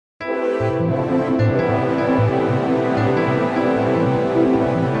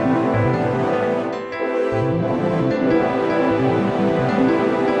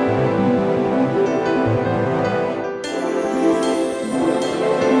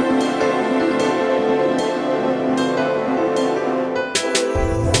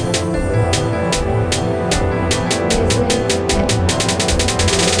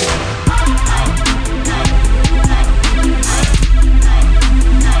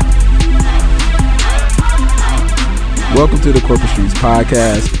welcome to the Corporate Streets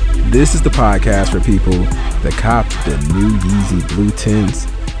Podcast. This is the podcast for people that cop the new Yeezy blue tints,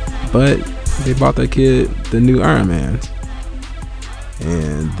 but they bought their kid the new Iron Mans.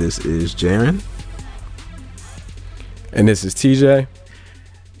 And this is Jerren. And this is TJ.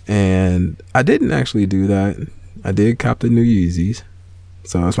 And I didn't actually do that. I did cop the new Yeezys.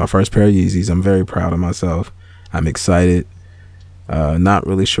 So it's my first pair of Yeezys. I'm very proud of myself. I'm excited. Not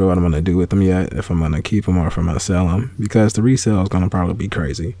really sure what I'm going to do with them yet, if I'm going to keep them or if I'm going to sell them, because the resale is going to probably be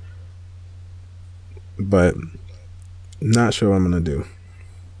crazy. But not sure what I'm going to do.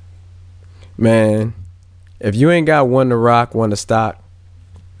 Man, if you ain't got one to rock, one to stock,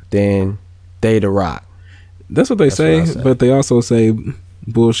 then they to rock. That's what they say, but they also say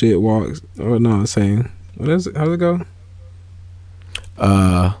bullshit walks. Or no, it's saying, what is it? How does it go?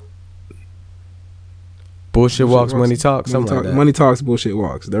 Bullshit walks, money talks, something like that. Money talks, bullshit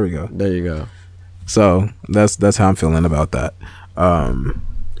walks. There we go. There you go. So that's how I'm feeling about that.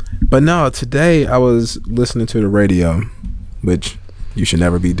 But no, today I was listening to the radio, which you should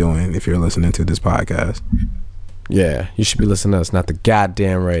never be doing if you're listening to this podcast. Yeah, you should be listening to us, not the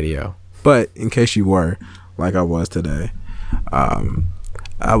goddamn radio. But in case you were, like I was today,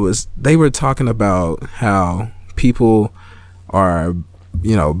 they were talking about how people are,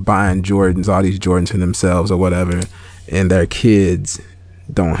 buying Jordans, all these Jordans for themselves or whatever, and their kids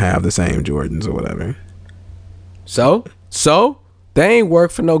don't have the same Jordans or whatever. So they ain't work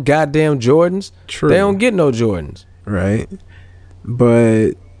for no goddamn Jordans. True. They don't get no Jordans. Right.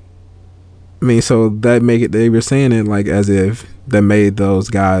 But I mean, so that they were saying it like as if that made those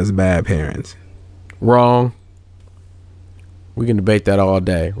guys bad parents. Wrong. We can debate that all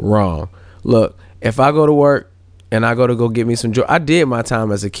day. Wrong. Look, if I go to work and I go get me some Jordans, I did my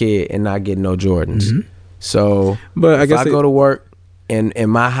time as a kid and not get no Jordans. Mm-hmm. So, but I guess I go to work and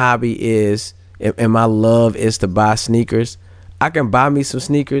my hobby is and my love is to buy sneakers, I can buy me some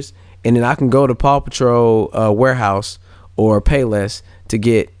sneakers and then I can go to Paw Patrol warehouse or Payless to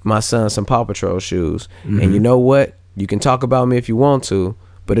get my son some Paw Patrol shoes. Mm-hmm. And you know what? You can talk about me if you want to,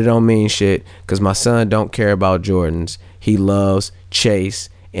 but it don't mean shit because my son don't care about Jordans. He loves Chase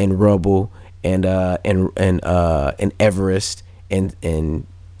and Rubble and Everest and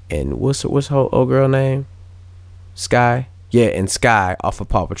what's her old girl name? Sky? Yeah, and Sky off of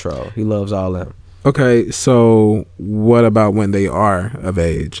Paw Patrol. He loves all them. Okay, so what about when they are of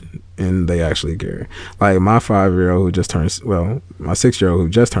age and they actually care? Like my 5-year-old who just turned, my 6-year-old who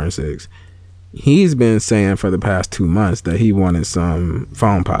just turned 6, he's been saying for the past 2 months that he wanted some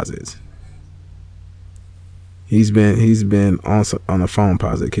phone posits. He's been on a phone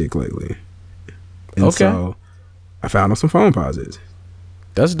posit kick lately. And okay. So I found him some phone posits.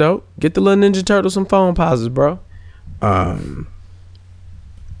 That's dope. Get the little Ninja Turtles some phone posits, bro. And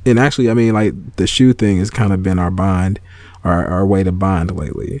actually, I mean, like the shoe thing has kind of been our bond, our way to bond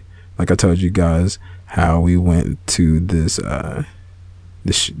lately. Like I told you guys how we went to this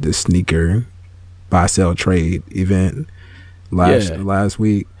sneaker buy sell trade event last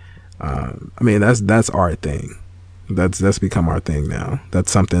week. I mean, that's our thing. That's become our thing now. That's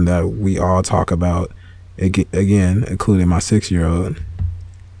something that we all talk about again, including my 6-year-old.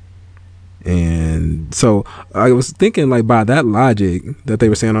 And so I was thinking, like, by that logic that they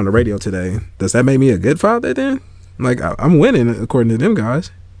were saying on the radio today, does that make me a good father then? Like, I'm winning according to them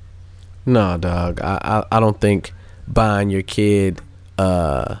guys. No, dog. I don't think buying your kid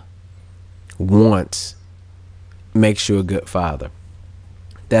once makes you a good father.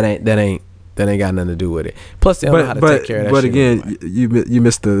 That ain't got nothing to do with it. Plus, they don't know how to take care of that. But shit again, anyway. you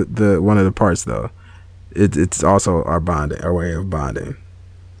missed the one of the parts though. It's also our bonding, our way of bonding.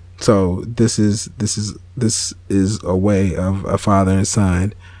 So this is a way of a father and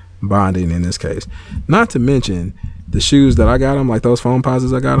son bonding in this case. Not to mention the shoes that I got him, like those phone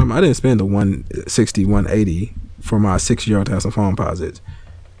posits I got him. I didn't spend the $160, $180 for my 6-year-old to have some phone posits.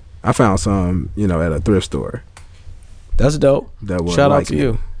 I found some, at a thrift store. That's dope. Shout out to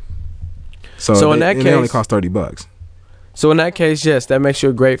you. So in that case, they only cost $30. So in that case, yes, that makes you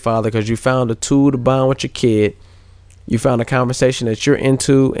a great father because you found a tool to bond with your kid. You found a conversation that you're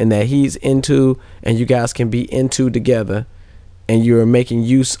into and that he's into, and you guys can be into together, and you're making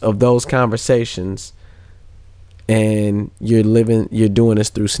use of those conversations, and you're doing this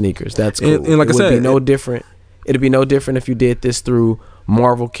through sneakers. That's cool. And like I said, it'd be no different if you did this through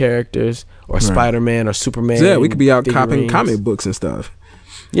Marvel characters or right. Spider-Man or Superman. Yeah, we could be out copying comic books and stuff.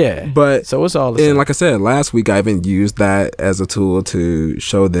 Yeah, but so it's all the same. And like I said, last week I even used that as a tool to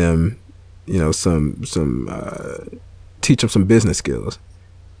show them, teach them some business skills,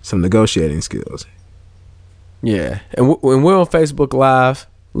 some negotiating skills. Yeah, and we're on Facebook Live,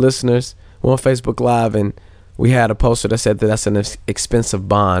 listeners. We're on Facebook Live, and we had a poster that said that that's an expensive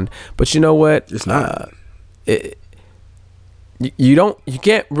bond. But you know what? It's not. You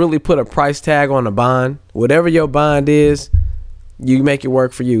can't really put a price tag on a bond. Whatever your bond is, you make it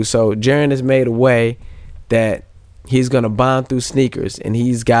work for you. So Jerren has made a way that he's gonna bond through sneakers, and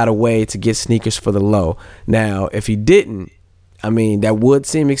he's got a way to get sneakers for the low. Now, if he didn't, I mean, that would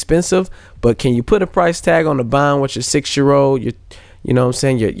seem expensive, but can you put a price tag on the bond with your 6-year-old? You know what I'm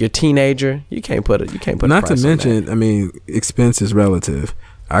saying? Your teenager. You can't put it. You can't put. Not a price to mention, on that. I mean, expense is relative.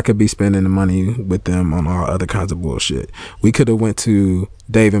 I could be spending the money with them on all other kinds of bullshit. We could have went to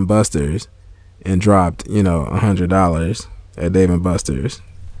Dave and Buster's and dropped, $100 at Dave and Buster's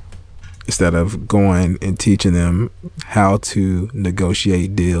instead of going and teaching them how to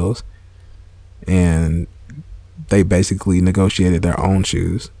negotiate deals. And they basically negotiated their own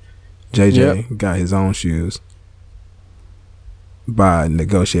shoes. JJ got his own shoes by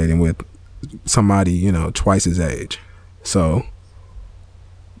negotiating with somebody, twice his age. So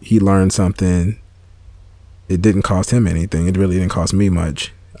he learned something. It didn't cost him anything. It really didn't cost me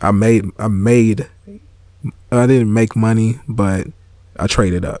much. I didn't make money, but I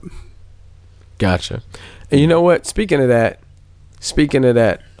traded up. Gotcha. And you know what? Speaking of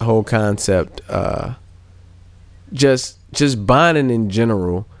that whole concept, just bonding in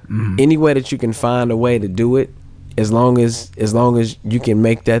general, any way that you can find a way to do it, as long as you can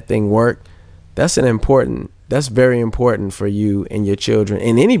make that thing work, that's very important for you and your children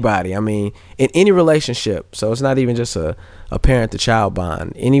and anybody. I mean, in any relationship. So it's not even just a parent to child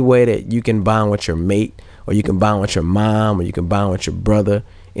bond. Any way that you can bond with your mate, or you can bond with your mom, or you can bond with your brother,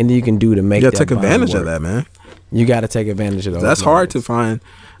 anything you can do to make that take bond advantage work. of that, man. You got to take advantage of those. That's hard to find.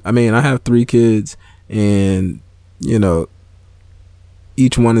 I mean, I have 3 kids, and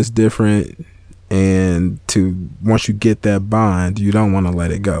each one is different. And once you get that bond, you don't want to let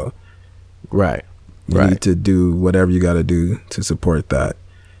it go. Right. You need to do whatever you got to do to support that.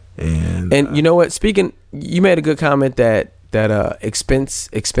 And you know what? You made a good comment that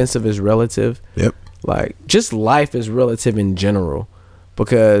expensive is relative. Yep. Like, just life is relative in general,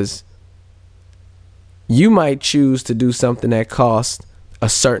 because you might choose to do something that costs a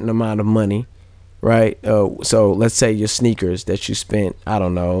certain amount of money, right? So let's say your sneakers that you spent, I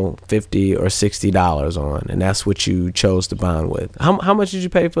don't know, $50 or $60 on, and that's what you chose to bond with. How much did you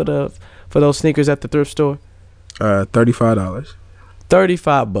pay for those sneakers at the thrift store? $35.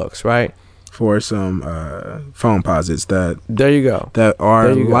 $35, right? For some phone posits that there you go that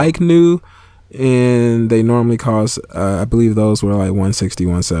are like new, and they normally cost I believe those were like $160,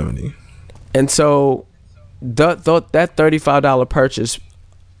 $170. And so that $35 purchase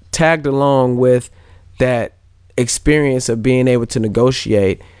tagged along with that experience of being able to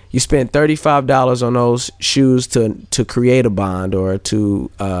negotiate. You spent $35 on those shoes to create a bond, or to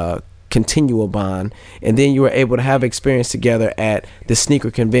continue a bond, and then you were able to have experience together at the sneaker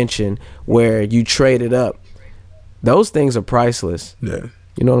convention where you traded up. Those things are priceless. Yeah.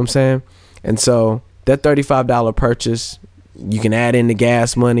 You know what I'm saying? And so that $35 purchase, you can add in the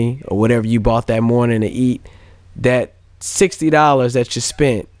gas money or whatever you bought that morning to eat. That $60 that you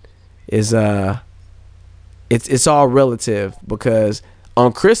spent is it's all relative, because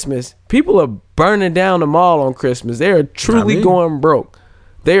on Christmas, people are burning down the mall on Christmas. They are truly going broke.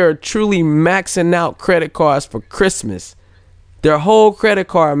 They are truly maxing out credit cards for Christmas. Their whole credit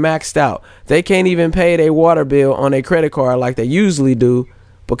card maxed out. They can't even pay their water bill on their credit card like they usually do,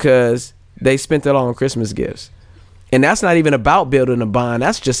 because they spent it all on Christmas gifts. And that's not even about building a bond.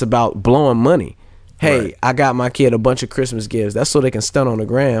 That's just about blowing money. Hey, right. I got my kid a bunch of Christmas gifts. That's so they can stunt on the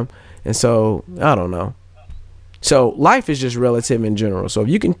gram. And so, I don't know. So life is just relative in general. So if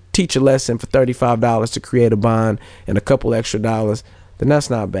you can teach a lesson for $35 to create a bond and a couple extra dollars, then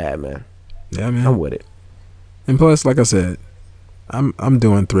that's not bad, man. Yeah, man. I'm with it. And plus, like I said, I'm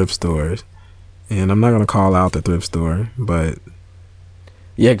doing thrift stores, and I'm not gonna call out the thrift store, but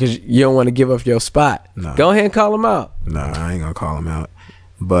yeah, because you don't want to give up your spot. No. Go ahead and call them out. No, I ain't gonna call them out,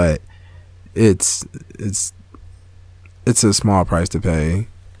 but it's a small price to pay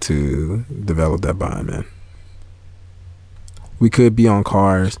to develop that bond, man. We could be on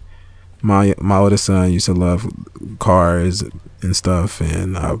cars. My oldest son used to love cars and stuff,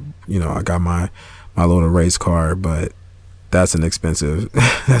 and I got my little race car, but that's an expensive.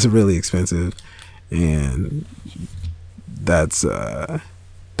 That's really expensive, and that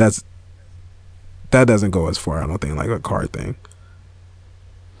doesn't go as far. I don't think, like a car thing.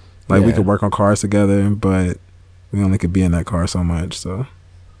 Like we could work on cars together, but we only could be in that car so much. So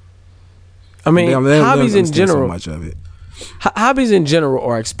I mean, hobbies in general. So much of it. Hobbies in general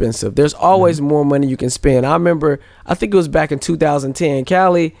are expensive. There's always more money you can spend. I think it was back in 2010,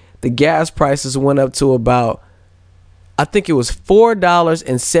 Cali, the gas prices went up to about I think it was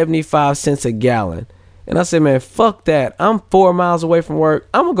 $4.75 a gallon. And I said, man, fuck that. I'm 4 miles away from work.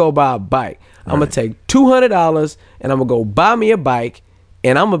 I'm going to go buy a bike. I'm going to take $200 and I'm going to go buy me a bike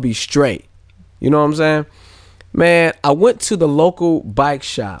and I'm going to be straight. You know what I'm saying? Man, I went to the local bike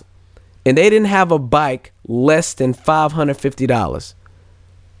shop and they didn't have a bike less than $550.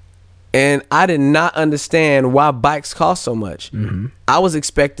 And I did not understand why bikes cost so much. Mm-hmm. I was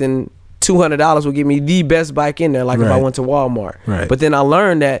expecting $200 would give me the best bike in there, like if I went to Walmart. Right. But then I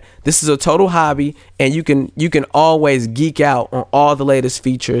learned that this is a total hobby, and you can always geek out on all the latest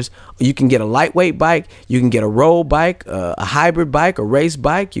features. You can get a lightweight bike, you can get a road bike, a hybrid bike, a race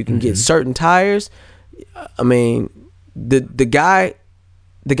bike. You can get certain tires. I mean, the guy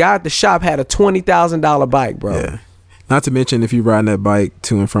at the shop had a $20,000 bike, bro. Yeah. Not to mention, if you're riding that bike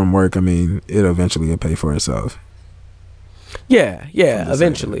to and from work, I mean, it'll eventually pay for itself. Yeah,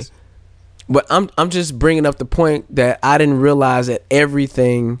 eventually. But I'm just bringing up the point that I didn't realize that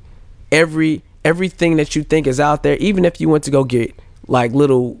everything that you think is out there, even if you went to go get like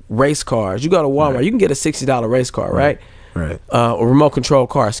little race cars, you go to Walmart, you can get a $60 race car, right? Right. A remote control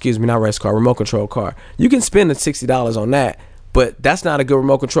car, excuse me, not race car, remote control car. You can spend the $60 on that, but that's not a good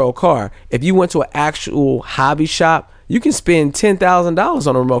remote control car. If you went to an actual hobby shop, you can spend $10,000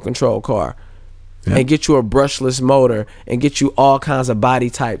 on a remote control car. Yep. And get you a brushless motor and get you all kinds of body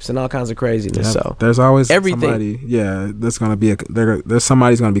types and all kinds of craziness. Yep. So there's always everything. There's gonna be there's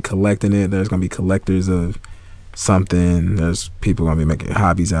somebody's gonna be collecting it. There's gonna be collectors of something. There's people gonna be making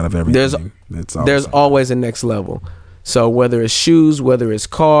hobbies out of everything. There's always a next level. So whether it's shoes, whether it's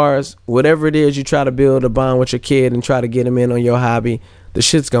cars, whatever it is you try to build a bond with your kid and try to get him in on your hobby, the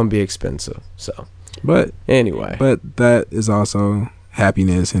shit's gonna be expensive. So, but anyway, that is also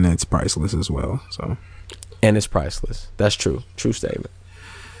happiness, and it's priceless as well. So, and it's priceless. That's true statement.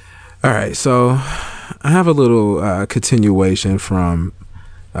 All right, so I have a little continuation from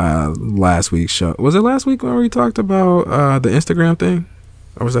last week's show. Was it last week when we talked about the Instagram thing,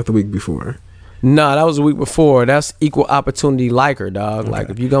 or was that the week before? No, that was the week before. That's equal opportunity liker, dog. Okay. Like,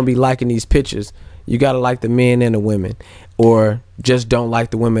 if you're gonna be liking these pictures, you gotta like the men and the women, or just don't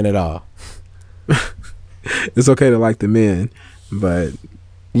like the women at all. It's okay to like the men, but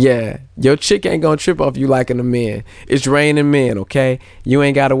yeah, your chick ain't gonna trip off you liking the men. It's raining men, okay? You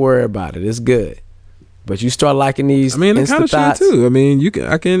ain't gotta worry about it. It's good. But you start liking these. I mean, it kind of shit too. I mean,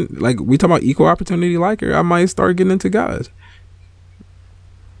 I can like, we talk about equal opportunity liker. I might start getting into guys.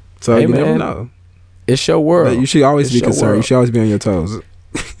 So hey, you never know. It's your world. But you should always be concerned. World. You should always be on your toes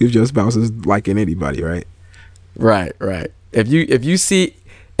if your spouse is liking anybody, right? Right. If you see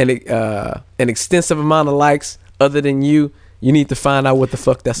an extensive amount of likes other than you need to find out what the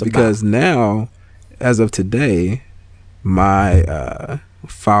fuck that's about. Because now, as of today, my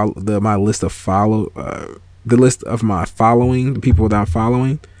my list of the list of my following, the people that I'm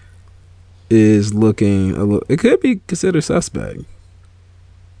following, is looking a little. It could be considered suspect.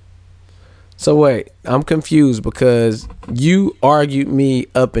 So wait, I'm confused because you argued me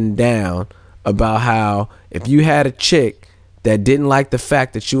up and down about how if you had a chick that didn't like the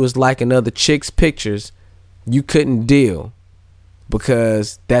fact that you was liking other chicks' pictures, you couldn't deal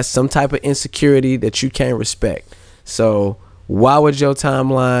because that's some type of insecurity that you can't respect. So why would your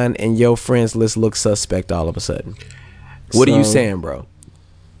timeline and your friends list look suspect all of a sudden? What are you saying, bro?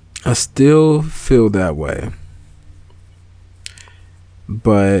 I still feel that way.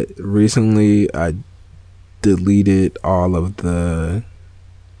 But recently I deleted all of the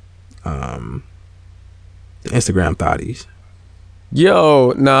Instagram thotties.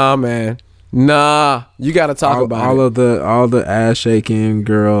 Yo, nah, man. Nah, you gotta talk about all the ass shaking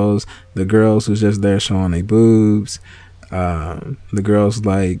girls, the girls who's just there showing their boobs, the girls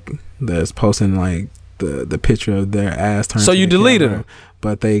like that's posting like the picture of their ass turned. So you deleted them,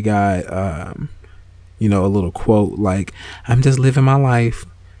 but they got a little quote like, "I'm just living my life."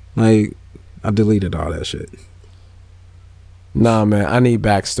 Like, I deleted all that shit. Nah, man, I need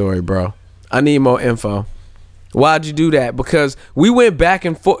backstory, bro. I need more info. Why'd you do that? Because we went back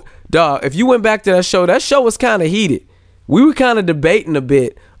and forth. Dog, if you went back to that show was kind of heated. We were kind of debating a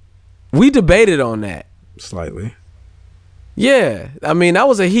bit. We debated on that. Slightly. Yeah. I mean, that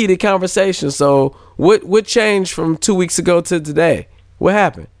was a heated conversation. So what changed from 2 weeks ago to today? What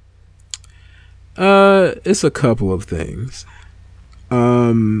happened? It's a couple of things.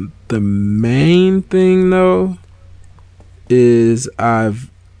 The main thing though is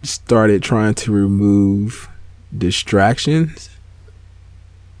I've started trying to remove distractions.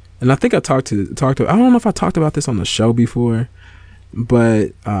 And I think I talked to I don't know if I talked about this on the show before,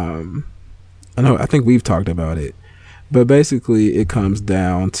 but I think we've talked about it. But basically it comes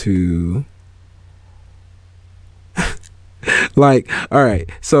down to Like, all right,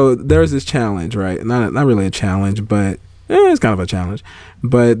 so there's this challenge, right? Not really a challenge, but it's kind of a challenge.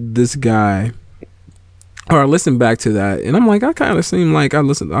 But this guy, or I listened back to that, and I'm like, I kind of seem like I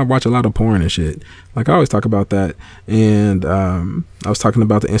watch a lot of porn and shit. Like, I always talk about that, and I was talking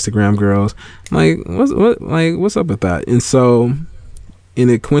about the Instagram girls. Like, what's up with that? And so,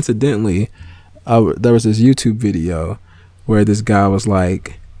 it coincidentally, there was this YouTube video where this guy was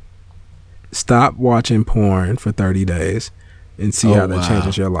like, stop watching porn for 30 days and see how that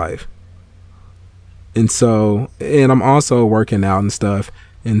changes your life. And so, and I'm also working out and stuff,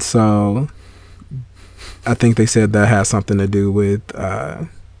 and so I think they said that has something to do with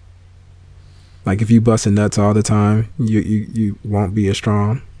like, if you busting nuts all the time, you won't be as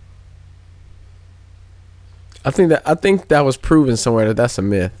strong. I think that was proven somewhere that's a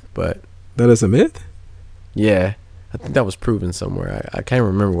myth, but that is a myth. Yeah, I think that was proven somewhere. I can't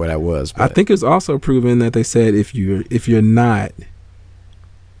remember what that was. But I think it's also proven that they said if you're not,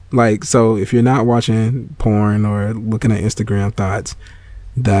 like, so if you're not watching porn or looking at Instagram thoughts,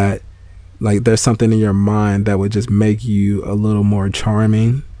 that like there's something in your mind that would just make you a little more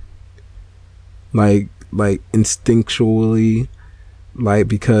charming, like instinctually, like,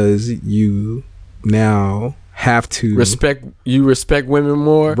 because you now have to respect women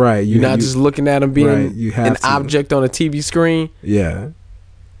more, right? You're not just looking at them being right, you have an object on a TV screen. Yeah.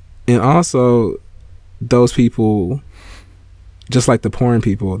 And also, those people, just like the porn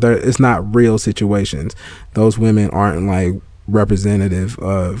people, it's not real situations. Those women aren't like representative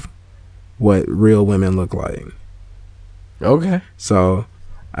of what real women look like. Okay. So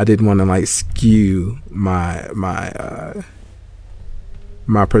I didn't want to like skew my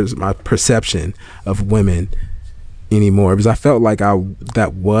perception of women anymore, because I felt like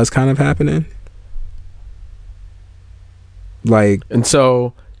that was kind of happening. Like, and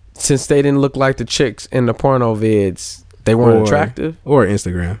so since they didn't look like the chicks in the porno vids, they weren't attractive? Or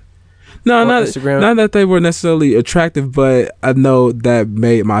Instagram. No, not Instagram. Not that they were necessarily attractive, but I know that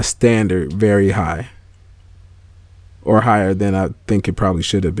made my standard very high, or higher than I think it probably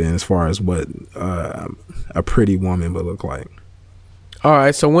should have been, as far as what a pretty woman would look like. All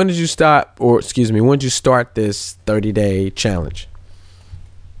right, so when did you start this 30-day challenge?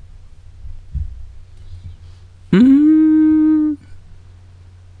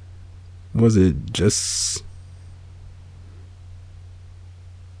 Was it just...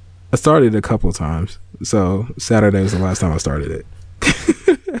 I started a couple times. So Saturday was the last time I started it.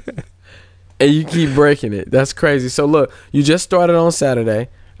 And you keep breaking it. That's crazy. So look, you just started on Saturday.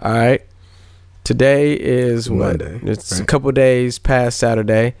 All right. Today is Monday. It's right. A couple days past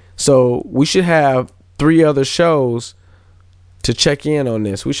Saturday. So we should have 3 other shows to check in on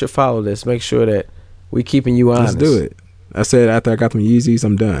this. We should follow this. Make sure that we keeping you honest. Let's do it. I said after I got them Yeezys,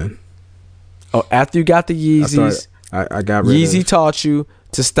 I'm done. Oh, after you got the Yeezys, I got rid Yeezy taught you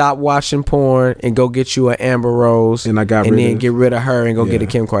to stop watching porn and go get you an Amber Rose, and get rid of her and go get a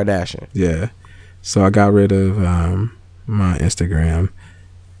Kim Kardashian. Yeah. So I got rid of my Instagram.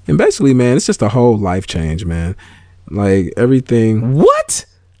 And basically, man, it's just a whole life change, man. Like, everything. What?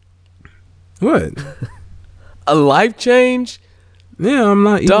 A life change? Yeah, I'm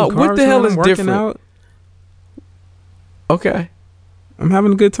not eating carbs. What the hell is working different? Out. Okay. I'm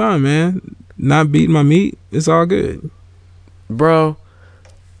having a good time, man. Not beating my meat. It's all good. Bro.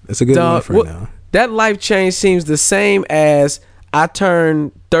 It's a good life right now. That life change seems the same as I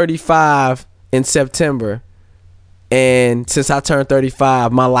turned 35 in September. And since I turned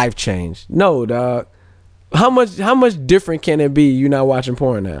 35, my life changed. No, dog. How much different can it be? You not watching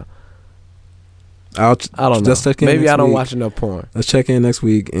porn now? I don't know. Maybe I don't watch enough porn. Let's check in next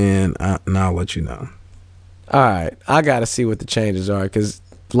week, and I'll let you know. All right, I gotta see what the changes are, because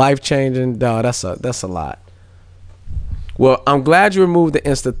life changing, dog. That's a lot. Well, I'm glad you removed the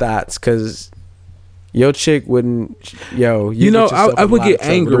Insta thoughts, because your chick wouldn't. I would get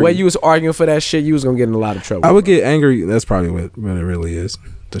angry. The way you was arguing for that shit, you was gonna get in a lot of trouble. I would get angry. That's probably what it really is.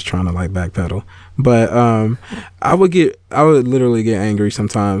 Just trying to like backpedal. But I would literally get angry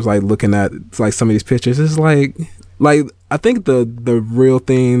sometimes, like looking at like some of these pictures. It's like I think the real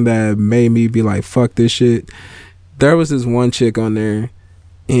thing that made me be like, fuck this shit. There was this one chick on there,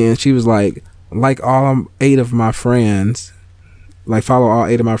 and she was like all 8 of my friends. Like, follow all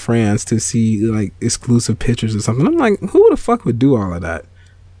 8 of my friends to see like exclusive pictures or something. I'm like, who the fuck would do all of that?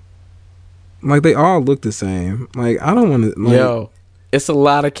 Like, they all look the same. Like, I don't want to. Like, yo, it's a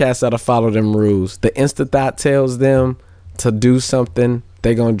lot of cats that'll follow them rules. The Insta thought tells them to do something,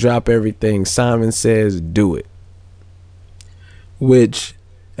 they gonna drop everything. Simon says, do it. Which,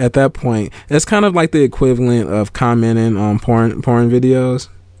 at that point, it's kind of like the equivalent of commenting on porn videos.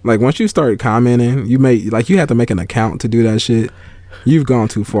 Like once you start commenting, you have to make an account to do that shit. You've gone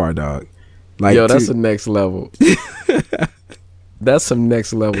too far, dog. Like, yo, that's the next level. That's some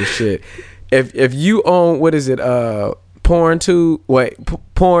next level shit. If you own, what is it, Pornhub,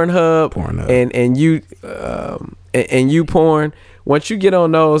 and you porn. Once you get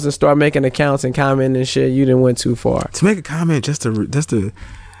on those and start making accounts and commenting and shit, you done went too far. To make a comment can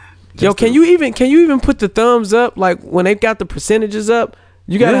you even put the thumbs up? Like when they got the percentages up,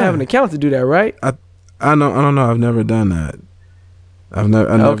 you gotta have an account to do that, right? I don't know. I've never done that. I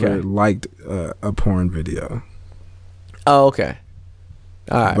never liked a porn video. Oh, okay.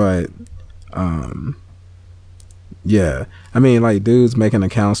 All right. But yeah. I mean, like, dudes making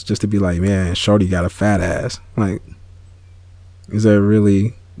accounts just to be like, man, shorty got a fat ass. Like, is that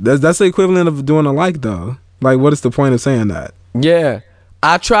really... That's the equivalent of doing a like, though. Like, what is the point of saying that? Yeah.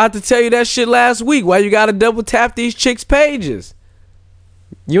 I tried to tell you that shit last week. Why you gotta double tap these chicks' pages?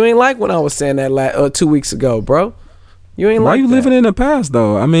 You ain't like when I was saying that 2 weeks ago, bro. You ain't Why like you that. living in the past,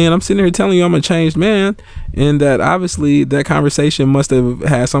 though? I mean, I'm sitting here telling you I'm a changed man, and that obviously that conversation must have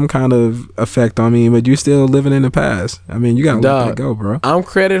had some kind of effect on me, but you still living in the past. I mean, you gotta let that go, bro. I'm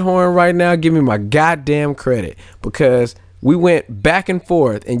credit whoring right now. Give me my goddamn credit, because we went back and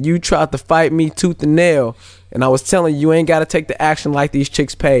forth, and you tried to fight me tooth and nail, and I was telling you ain't got to take the action like these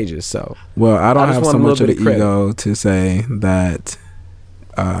chicks' pages. So, well, I don't have so much of the ego to say that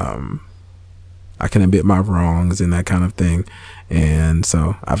I can admit my wrongs and that kind of thing, and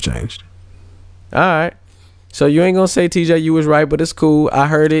so I've changed. All right, so you ain't gonna say, TJ, you was right, but it's cool. I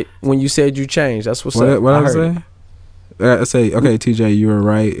heard it when you said you changed. That's what's up. What I say? I say, okay, TJ, you were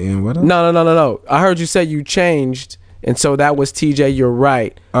right, and what else? No. I heard you say you changed, and so that was, TJ, you're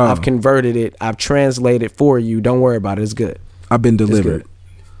right. Oh. I've converted it. I've translated for you. Don't worry about it. It's good. I've been delivered.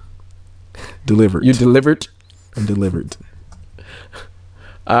 Delivered. You delivered? I'm delivered.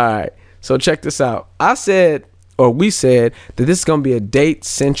 All right. So check this out. We said that this is going to be a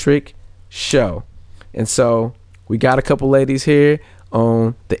date-centric show. And so we got a couple ladies here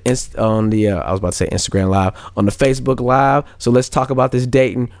on the I was about to say Instagram Live, on the Facebook Live. So let's talk about this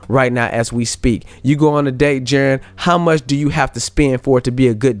dating right now as we speak. You go on a date, Jerren, how much do you have to spend for it to be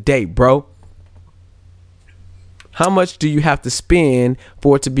a good date, bro? How much do you have to spend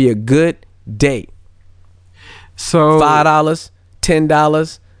for it to be a good date? So $5,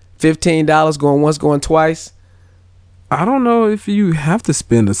 $10, $15, going once, going twice. I don't know if you have to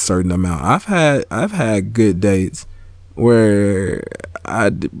spend a certain amount. I've had good dates where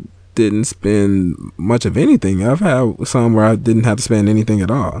I didn't spend much of anything. I've had some where I didn't have to spend anything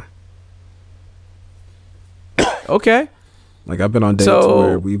at all. Okay. Like I've been on dates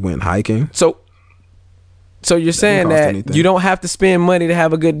where we went hiking. So you're saying that anything. You don't have to spend money to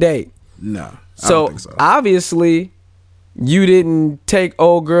have a good date? No. I don't think so. Obviously you didn't take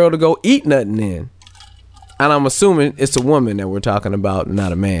old girl to go eat nothing in. And I'm assuming it's a woman that we're talking about,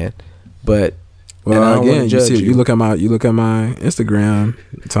 not a man. But well, again, you look at my Instagram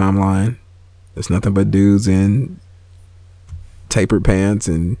timeline. It's nothing but dudes in tapered pants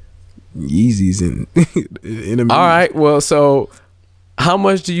and Yeezys and all right. Well, so how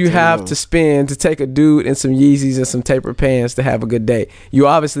much do you have to spend to take a dude in some Yeezys and some tapered pants to have a good day? You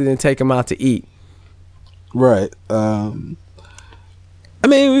obviously didn't take him out to eat. Right. I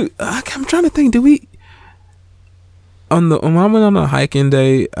mean, I'm trying to think. Did we when I went on a hiking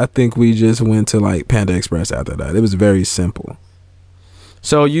day? I think we just went to like Panda Express after that. It was very simple.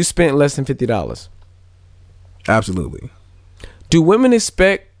 So you spent less than $50. Absolutely. Do women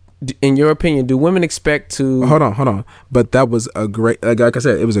expect, in your opinion, to hold on? But that was a great. Like I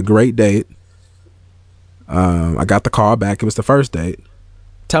said, it was a great date. I got the call back. It was the first date.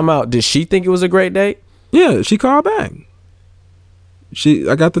 Time out. Did she think it was a great date? Yeah, she called back.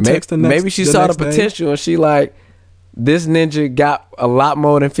 I got the text. Maybe she saw the potential and she like, this ninja got a lot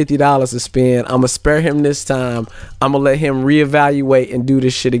more than $50 to spend. I'm gonna spare him this time. I'm gonna let him reevaluate and do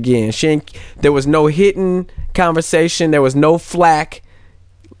this shit again. There was no hidden conversation. There was no flack.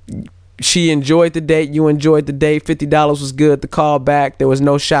 She enjoyed the date. You enjoyed the date. $50 was good. The call back. There was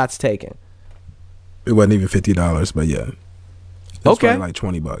no shots taken. It wasn't even $50, but yeah. Okay. Like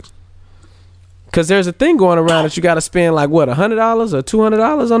 $20. Cause there's a thing going around that you got to spend like what, $100 or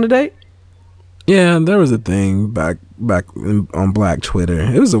 $200 on the date. Yeah, there was a thing back on Black Twitter.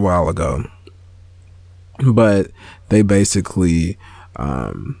 It was a while ago, but they basically,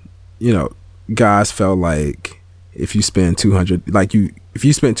 guys felt like if you spend if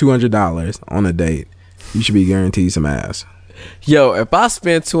you spent $200 on a date, you should be guaranteed some ass. Yo, if I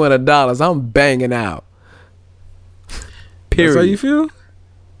spend $200, I'm banging out. Period. That's how you feel?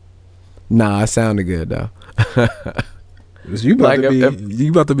 Nah, it sounded good though. You about Like, to be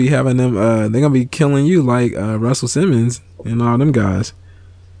you about to be having them. They're gonna be killing you like Russell Simmons and all them guys.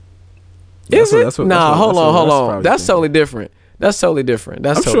 Is it? Nah, hold Russ on. probably That's thinking. totally different.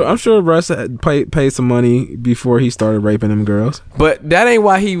 I'm sure Russ had paid some money before he started raping them girls. But that ain't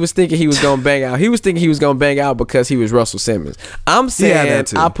why he was thinking he was gonna bang out. He was thinking he was gonna bang out because he was Russell Simmons. I'm saying that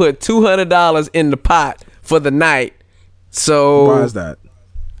too. I put $200 in the pot for the night. So Why is that?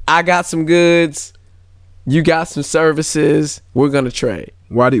 I got some goods. You got some services. We're gonna trade.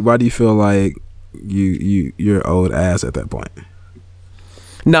 Why do you feel like you're old ass at that point?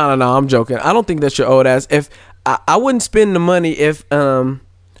 No, I'm joking. I don't think that's your old ass. If I wouldn't spend the money if I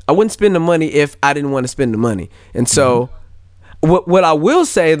didn't want to spend the money. And so what I will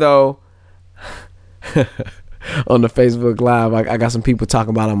say though, on the Facebook Live, I got some people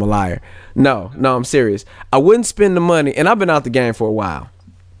talking about I'm a liar. No, I'm serious. I wouldn't spend the money, and I've been out the game for a while.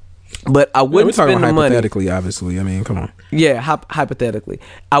 But I wouldn't spend the money. Hypothetically, obviously. I mean, come on. Yeah, hypothetically.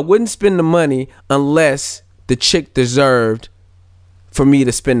 I wouldn't spend the money unless the chick deserved for me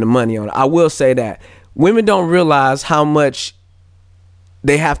to spend the money on it. I will say that. Women don't realize how much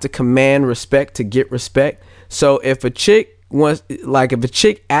they have to command respect to get respect. So if a chick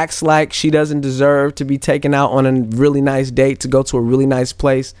acts like she doesn't deserve to be taken out on a really nice date to go to a really nice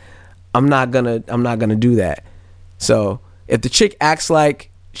place, I'm not gonna do that. So if the chick acts like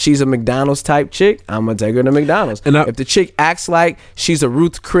she's a McDonald's type chick, I'm gonna take her to McDonald's. If the chick acts like she's a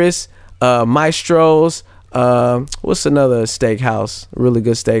Ruth Chris, Maestro's, what's another steakhouse, really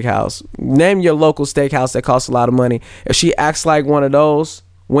good steakhouse? Name your local steakhouse that costs a lot of money. If she acts like one of those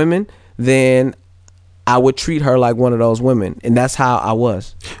women, then I would treat her like one of those women, and that's how I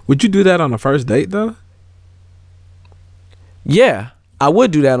was. Would you do that on a first date though? Yeah, I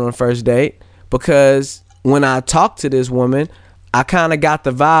would do that on a first date, because when I talk to this woman, I kind of got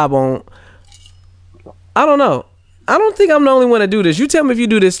the vibe on, I don't know. I don't think I'm the only one to do this. You tell me if you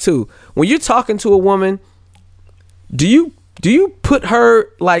do this too. When you're talking to a woman, do you put her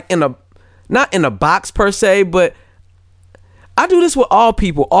like not in a box per se, but I do this with all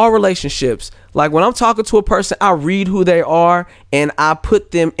people, all relationships. Like when I'm talking to a person, I read who they are and I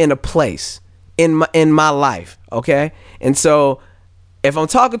put them in a place in my life, okay? And so if I'm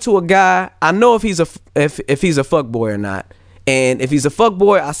talking to a guy, I know if he's a fuckboy or not. And if he's a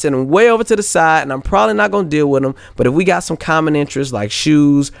fuckboy, I send him way over to the side, and I'm probably not gonna deal with him. But if we got some common interests like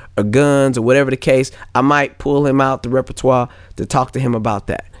shoes or guns or whatever the case, I might pull him out the repertoire to talk to him about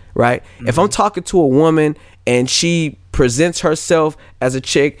that, right? Mm-hmm. If I'm talking to a woman and she presents herself as a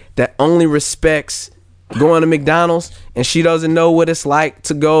chick that only respects going to McDonald's and she doesn't know what it's like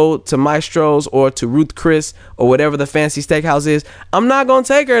to go to Maestro's or to Ruth Chris or whatever the fancy steakhouse is, I'm not gonna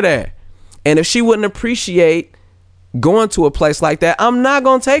take her there. And if she wouldn't appreciate going to a place like that, I'm not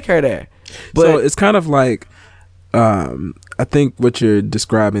gonna take her there. But so it's kind of like, I think what you're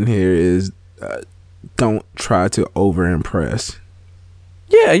describing here is don't try to over impress.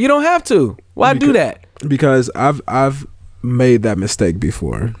 Yeah, you don't have to. Why do that? Because I've made that mistake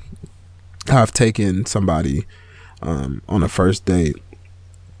before. I've taken somebody on a first date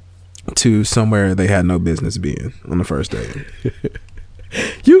to somewhere they had no business being on the first date.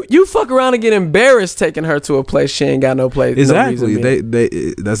 You fuck around and get embarrassed taking her to a place she ain't got no place. Exactly. No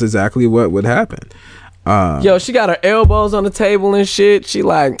that's exactly what would happen. Yo, she got her elbows on the table and shit. She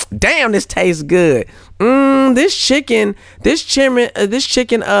like, damn, this tastes good. This chicken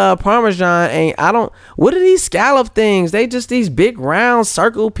parmesan ain't. What are these scallop things? They just these big round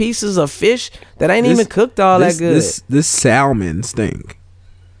circle pieces of fish that ain't even cooked that good. This salmon stink.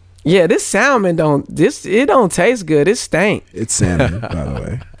 Yeah, this salmon don't taste good. It stank. It's salmon, by the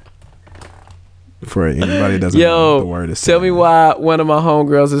way. For anybody that doesn't know what the word is salmon. Tell me why one of my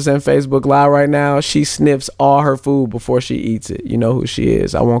homegirls is in Facebook Live right now. She sniffs all her food before she eats it. You know who she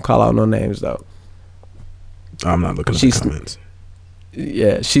is. I won't call out no names though. I'm not looking at the comments.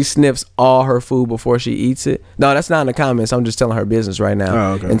 Yeah, she sniffs all her food before she eats it. No, that's not in the comments. I'm just telling her business right now.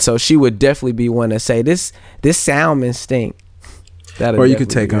 Oh, okay. And so she would definitely be one that say this salmon stink. Or you could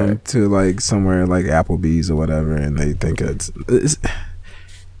take them to like somewhere like Applebee's or whatever, and they think it's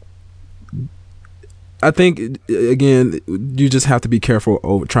I think again, you just have to be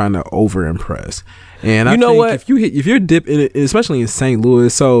careful trying to over impress. And I think what? if you're dipping, especially in St.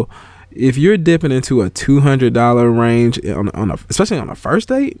 Louis, so if you're dipping into a $200 range especially on a first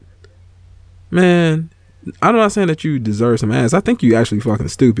date, man, I'm not saying that you deserve some ass. I think you actually fucking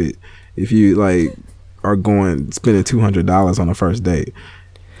stupid if you like are spending $200 on a first date.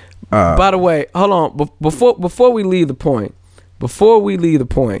 By the way, hold on. Before we leave the point,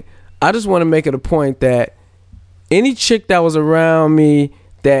 I just want to make it a point that any chick that was around me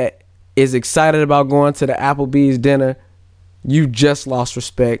that is excited about going to the Applebee's dinner, you just lost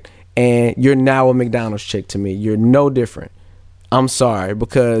respect, and you're now a McDonald's chick to me. You're no different. I'm sorry,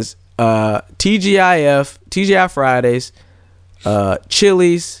 because TGI Fridays,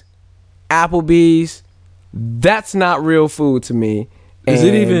 Chili's, Applebee's, that's not real food to me. Is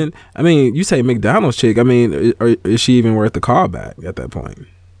it even? I mean, you say McDonald's chick. I mean, is she even worth the callback at that point?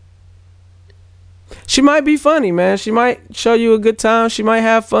 She might be funny, man. She might show you a good time. She might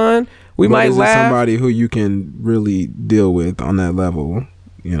have fun. We might is laugh. It somebody who you can really deal with on that level,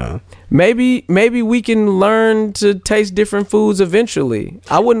 you know? Maybe we can learn to taste different foods eventually.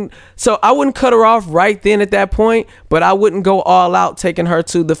 I wouldn't cut her off right then at that point, but I wouldn't go all out taking her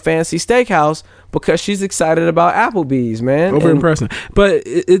to the fancy steakhouse because she's excited about Applebee's, man. Over-impressing. But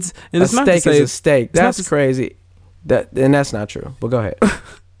it's not to say is a steak. That's crazy. And that's not true. But go ahead.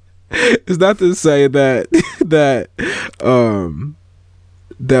 It's not to say that that I'm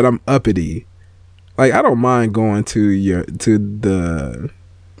uppity. Like, I don't mind going to the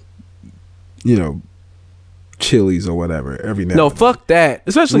Chili's or whatever every now. No, fuck that.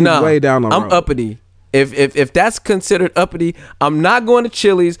 Especially way down the road. I'm uppity. If that's considered uppity, I'm not going to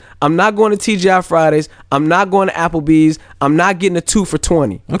Chili's. I'm not going to TGI Fridays. I'm not going to Applebee's. I'm not getting a 2 for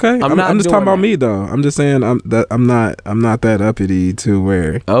 $20. Okay, I'm just talking about me though. I'm just saying I'm not that uppity to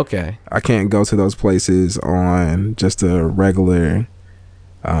where I can't go to those places on just a regular,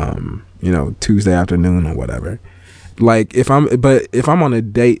 Tuesday afternoon or whatever. Like if I'm on a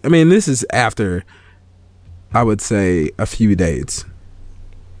date. I mean, this is after, I would say, a few dates.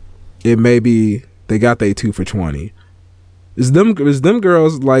 It may be. They got they 2 for $20. Is them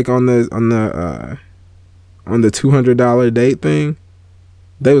girls like on the $200 date thing?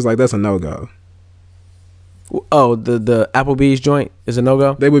 They was like, that's a no-go. Oh, the Applebee's joint is a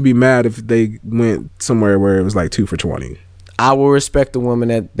no-go? They would be mad if they went somewhere where it was like 2 for $20. I will respect the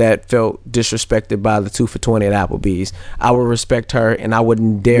woman that felt disrespected by the 2 for $20 at Applebee's. I will respect her, and I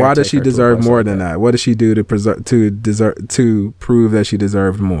wouldn't dare. Why does she deserve more than that? What does she do to prove that she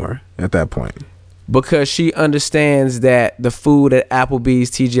deserved more at that point? Because she understands that the food at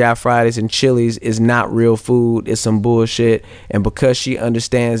Applebee's, TGI Fridays, and Chili's is not real food. It's some bullshit. And because she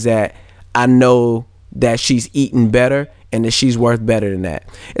understands that, I know that she's eating better and that she's worth better than that.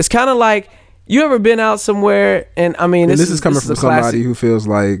 It's kind of like, you ever been out somewhere, and I mean, this is coming from somebody who feels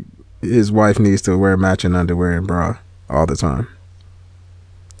like his wife needs to wear matching underwear and bra all the time.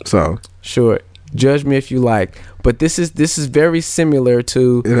 So sure, judge me if you like, but this is very similar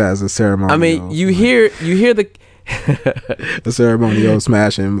to. It has a ceremonial. I mean, you hear the a ceremonial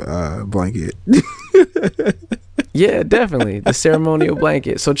smashing blanket. Yeah, definitely the ceremonial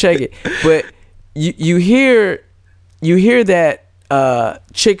blanket. So check it, but you hear that.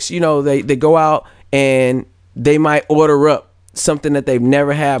 Chicks, they go out and they might order up something that they've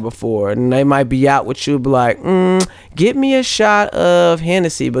never had before, and they might be out with you, be like, get me a shot of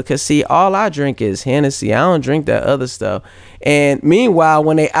Hennessy, because see, all I drink is Hennessy. I don't drink that other stuff. And meanwhile,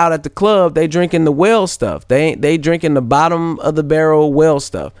 when they out at the club, they drinking the well stuff. They drinking the bottom of the barrel well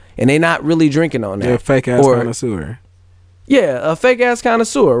stuff, and they not really drinking on that. Yeah, fake ass connoisseur. Yeah, a fake ass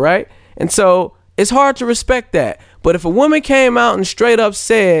connoisseur, right? And so it's hard to respect that. But if a woman came out and straight up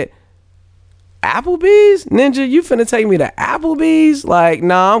said, Applebee's? Ninja, you finna take me to Applebee's? Like,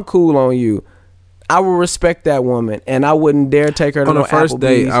 nah, I'm cool on you. I will respect that woman, and I wouldn't dare take her to no Applebee's. On the first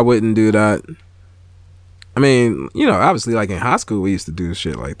date, I wouldn't do that. I mean, obviously, like in high school, we used to do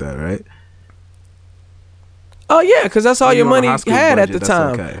shit like that, right? Oh, yeah, because that's all your money had at the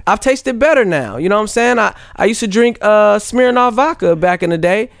time. Okay. I've tasted better now. You know what I'm saying? I used to drink Smirnoff vodka back in the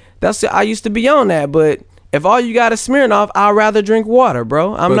day. I used to be on that, but if all you got is Smirnoff, I'd rather drink water,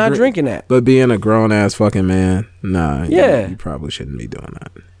 bro. I'm not drinking that. But being a grown ass fucking man, nah. Yeah. You probably shouldn't be doing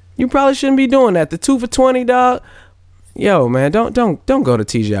that. You probably shouldn't be doing that. The 2 for $20, dog. Yo, man, don't go to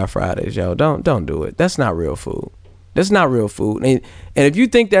TGI Fridays, yo. Don't do it. That's not real food. That's not real food. And if you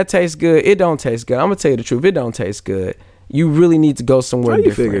think that tastes good, it don't taste good. I'm gonna tell you the truth. It don't taste good. You really need to go somewhere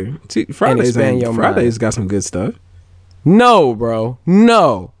different. Figure? Fridays got some good stuff. No, bro.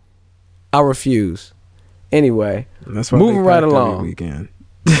 No. I refuse. Anyway, that's why moving right along. Weekend.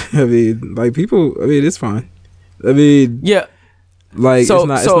 I mean, like people. I mean, it's fine. I mean, yeah. Like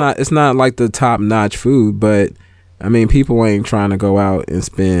it's not like the top notch food, but I mean, people ain't trying to go out and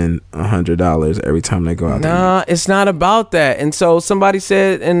spend $100 every time they go out. Nah, it's not about that. And so somebody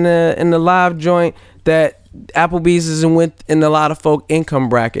said in the live joint that Applebee's isn't in a lot of folk income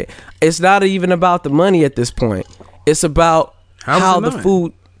bracket. It's not even about the money at this point. It's about how the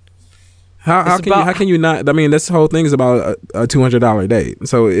food. How can you not? I mean, this whole thing is about a $200 date.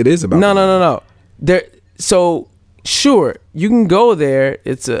 So it is about no. So sure, you can go there.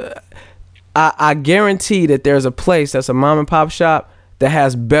 I guarantee that there's a place that's a mom and pop shop that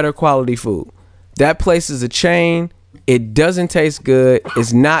has better quality food. That place is a chain. It doesn't taste good.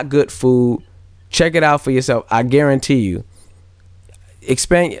 It's not good food. Check it out for yourself. I guarantee you.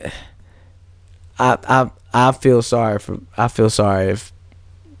 Expand. I feel sorry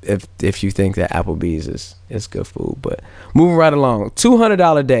if you think that Applebee's is good food. But moving right along,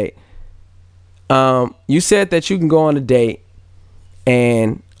 $200 date. You said that you can go on a date,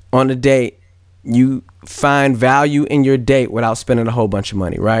 and on the date you find value in your date without spending a whole bunch of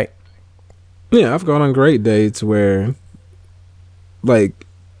money, right? Yeah, I've gone on great dates where, like,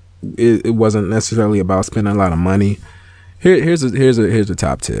 it wasn't necessarily about spending a lot of money. Here's a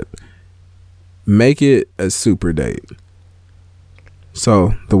top tip. Make it a super date.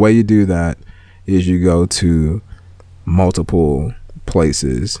 So the way you do that is you go to multiple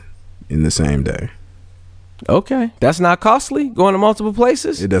places in the same day. Okay, that's not costly, going to multiple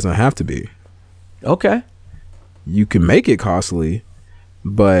places? It doesn't have to be. Okay. You can make it costly,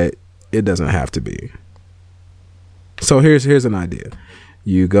 but it doesn't have to be. So here's an idea.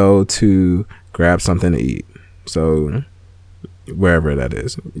 You go to grab something to eat. So wherever that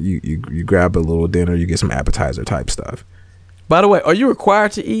is, you grab a little dinner, you get some appetizer type stuff. By the way, are you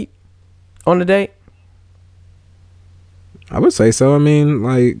required to eat on the date? I would say so. I mean,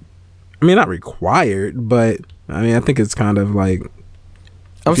 not required, but I mean, I think it's kind of like,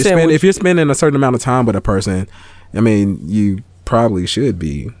 if you're spending a certain amount of time with a person, I mean, you probably should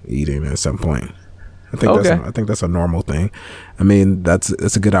be eating at some point. I think that's a normal thing. I mean,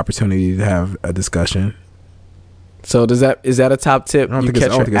 it's a good opportunity to have a discussion. So is that a top tip? I don't think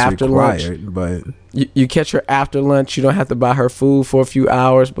it's required, but you catch her after lunch. You don't have to buy her food for a few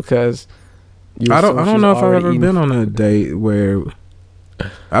hours because I don't know if I've ever been on a date where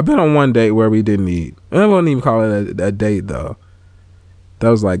I've been on one date where we didn't eat. I wouldn't even call it a date though. That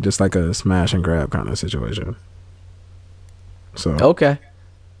was just like a smash and grab kind of situation. So okay,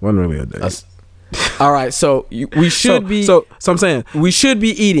 wasn't really a date. All right, so we should be. So I'm saying we should be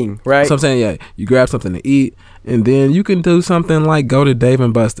eating, right? So I'm saying, yeah, you grab something to eat, and then you can do something like go to Dave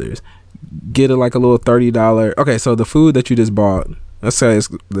and Buster's, get a little $30. Okay, so the food that you just bought, let's say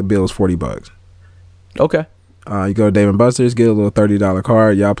the bill is $40. Okay. You go to Dave and Buster's, get a little $30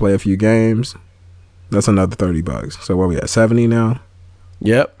 card. Y'all play a few games. That's another $30. So what we at, 70 now?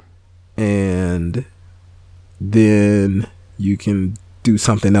 Yep. And then you can do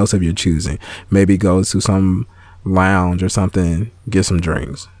something else of your choosing. Maybe go to some lounge or something, get some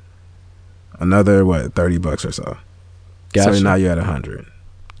drinks. Another $30 or so. Gotcha. So now you're at 100.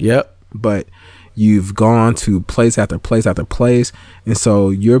 Yep. But you've gone to place after place after place, and so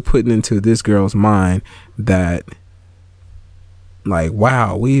you're putting into this girl's mind that, like,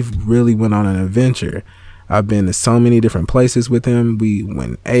 wow, we've really went on an adventure. I've been to so many different places with him. We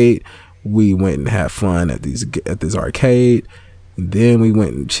went and ate. We went and had fun at this arcade. Then we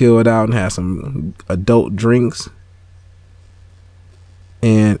went and chilled out and had some adult drinks.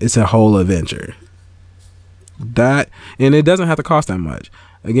 And it's a whole adventure. And it doesn't have to cost that much.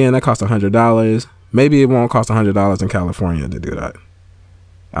 Again, that costs $100. Maybe it won't cost $100 in California to do that.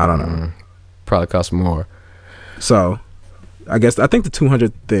 I don't know. Probably costs more. So I think the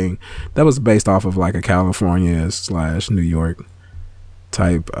 200 thing, that was based off of like a California/New York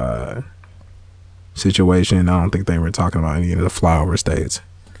type situation. I don't think they were talking about any of the flyover states.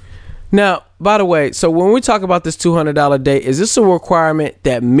 Now, by the way, so when we talk about this $200 date, is this a requirement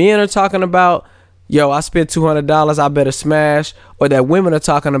that men are talking about? Yo, I spent $200, I better smash. Or that women are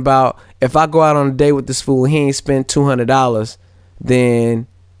talking about, if I go out on a date with this fool, he ain't spent $200, then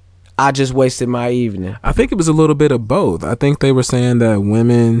I just wasted my evening. I think it was a little bit of both. I think they were saying that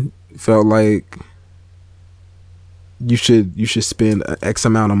women felt like you should spend X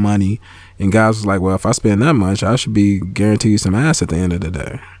amount of money, and guys was like, well, if I spend that much, I should be guaranteed some ass at the end of the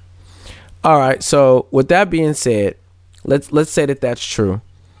day. All right, so with that being said, let's say that that's true.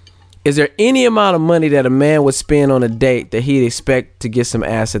 Is there any amount of money that a man would spend on a date that he'd expect to get some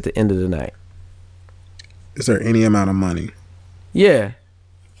ass at the end of the night? Is there any amount of money? Yeah.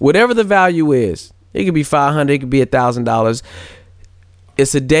 Whatever the value is. It could be $500, it could be $1,000.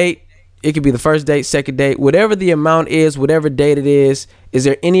 It's a date. It could be the first date, second date. Whatever the amount is, whatever date it is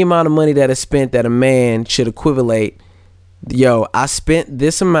there any amount of money that is spent that a man should equivalate, yo, I spent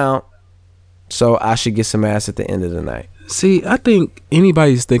this amount, so I should get some ass at the end of the night? See, I think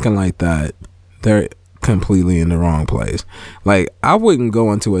anybody's thinking like that, they're completely in the wrong place. Like, I wouldn't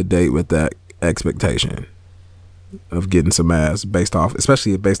go into a date with that expectation of getting some ass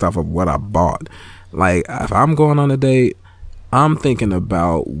especially based off of what I bought. Like, if I'm going on a date, I'm thinking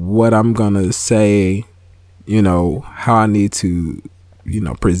about what I'm gonna say, how I need to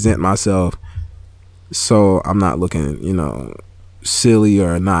present myself so I'm not looking, silly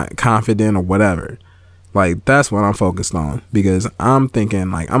or not confident or whatever. Like, that's what I'm focused on, because I'm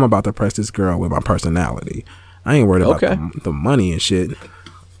thinking, like, I'm about to press this girl with my personality. I ain't worried about the money and shit.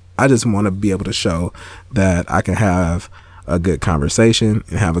 I just want to be able to show that I can have a good conversation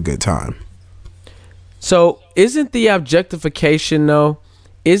and have a good time. So isn't the objectification, though,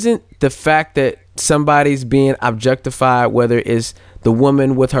 isn't the fact that somebody's being objectified, whether it's the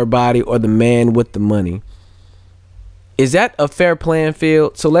woman with her body or the man with the money, is that a fair playing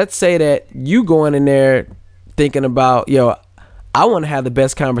field? So let's say that you going in there thinking about, I want to have the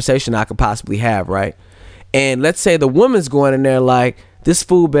best conversation I could possibly have, right? And let's say the woman's going in there like, this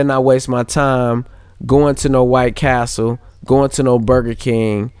fool better not waste my time going to no White Castle, going to no Burger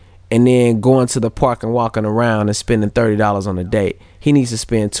King, and then going to the park and walking around and spending $30 on a date. He needs to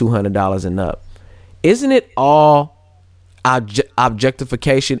spend $200 and up. Isn't it all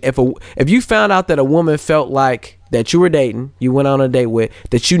objectification? If you found out that a woman felt like that you were dating, you went on a date with,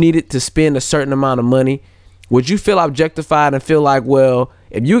 that you needed to spend a certain amount of money, would you feel objectified and feel like, well,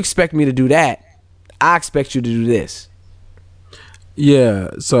 if you expect me to do that, I expect you to do this? Yeah,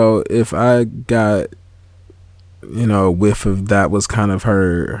 so if I got, whiff of that was kind of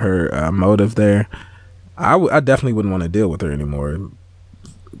her motive there, I definitely wouldn't want to deal with her anymore.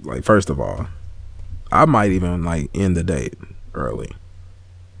 Like, first of all, I might even like end the date early.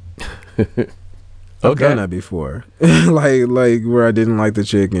 I've done that before. like where I didn't like the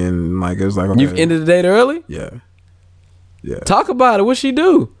chick and like it was like, okay. You've ended the date early? Yeah. Talk about it. What'd she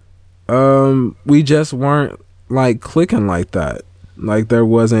do? We just weren't like clicking like that. Like, there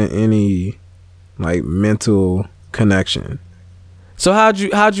wasn't any like mental connection. So how'd you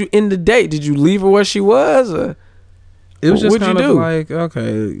end the date? Did you leave her where she was? Or it was just kind of like, okay,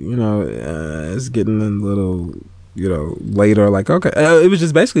 it's getting a little, later. Like, okay, it was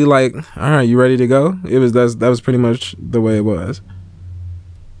just basically like, all right, you ready to go? That was pretty much the way it was.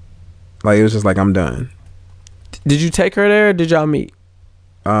 Like, it was just like, I'm done. Did you take her there? Or did y'all meet?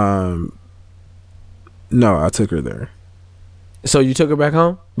 No, I took her there. So you took her back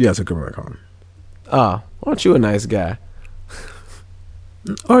home? Yeah, I took her back home. Oh, aren't you a nice guy?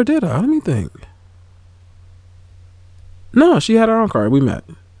 Or did I? Let me think. No, she had her own car. We met.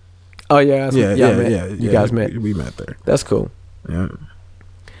 Oh yeah, yeah. You guys met. We met there. That's cool. Yeah.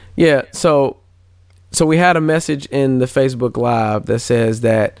 Yeah. So we had a message in the Facebook Live that says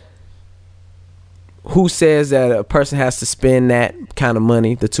that who says that a person has to spend that kind of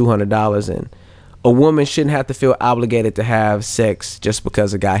money, the $200, and a woman shouldn't have to feel obligated to have sex just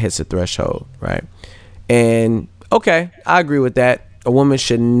because a guy hits a threshold, right? And okay, I agree with that. A woman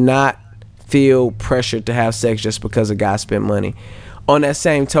should not feel pressured to have sex just because a guy spent money. On that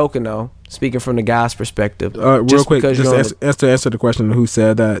same token, though, speaking from the guy's perspective, real quick, just answer the question: who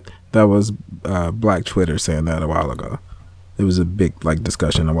said that? That was Black Twitter saying that a while ago. It was a big like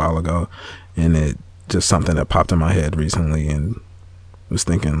discussion a while ago, and it just something that popped in my head recently, and was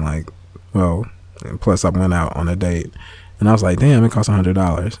thinking like, well. And plus, I went out on a date, and I was like, "Damn, it cost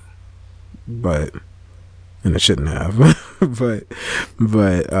 $100," and it shouldn't have. but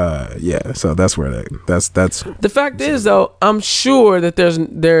yeah. So that's where that's. The fact is, though, I'm sure that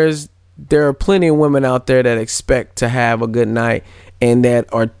there are plenty of women out there that expect to have a good night, and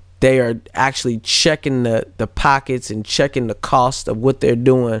they are actually checking the pockets and checking the cost of what they're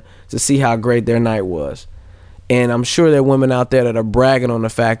doing to see how great their night was. And I'm sure there are women out there that are bragging on the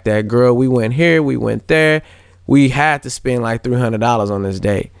fact that, girl, we went here, we went there. We had to spend like $300 on this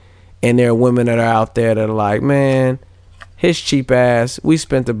date. And there are women that are out there that are like, man, his cheap ass, we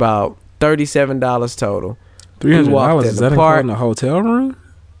spent about $37 total. $300, is that including the hotel room?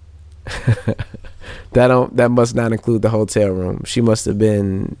 That must not include the hotel room. She must have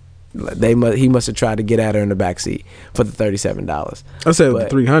been, he must have tried to get at her in the backseat for the $37. I said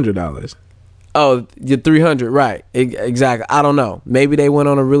 $300. Oh, you're 300, right? Exactly. I don't know. Maybe they went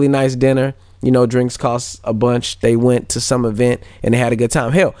on a really nice dinner. Drinks cost a bunch. They went to some event and they had a good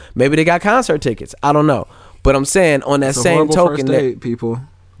time. Hell, maybe they got concert tickets. I don't know. But I'm saying on that same token, first date, people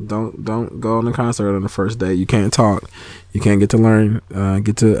don't go on the concert on the first date. You can't talk. You can't get to learn,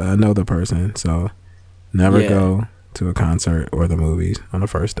 get to know the person. So never go to a concert or the movies on the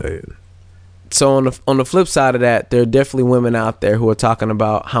first date. So on the flip side of that, there are definitely women out there who are talking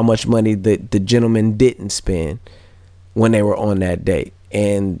about how much money the gentleman didn't spend when they were on that date,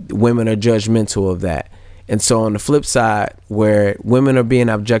 and women are judgmental of that. And so on the flip side, where women are being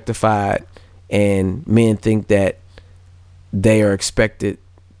objectified and men think that they are expected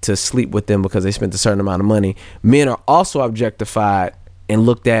to sleep with them because they spent a certain amount of money, men are also objectified and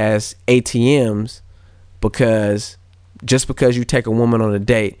looked at as ATMs because just because you take a woman on a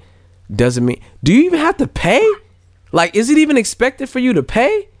date doesn't mean. Do you even have to pay? Like, is it even expected for you to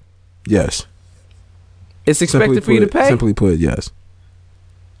pay? Yes. It's expected for you to pay? Simply put, yes.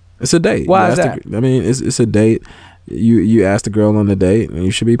 It's a date. Why is that? It's a date. You ask the girl on the date, and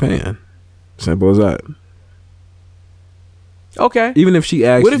you should be paying. Simple as that. Okay. Even if she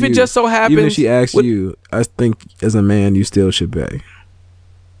asks what if it just so happens? Even if she asks you, I think as a man, you still should pay.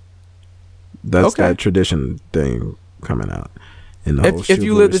 That's that tradition thing coming out. In the whole if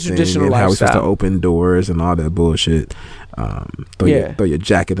you live the traditional lifestyle, how we're supposed to open doors and all that bullshit. Throw your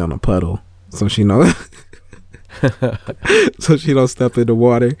jacket on a puddle so she knows. So she don't step in the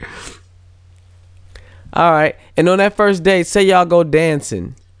water. All right. And on that first date, say y'all go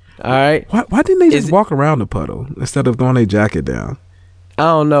dancing. All right. Why didn't they just walk around the puddle instead of throwing their jacket down? I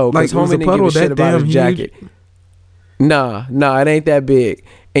don't know. Because homie didn't give a shit about his jacket. Nah, it ain't that big.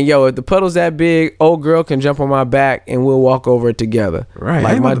 And yo, if the puddle's that big, old girl can jump on my back and we'll walk over it together. Right.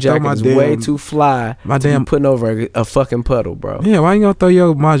 Like my jacket is way too fly to be putting over a fucking puddle, bro. Yeah, why you gonna throw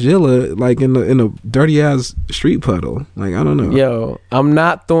your Magilla like in a dirty ass street puddle? Like, I don't know. Yo, I'm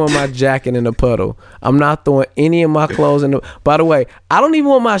not throwing my jacket in the puddle. I'm not throwing any of my clothes in the. By the way, I don't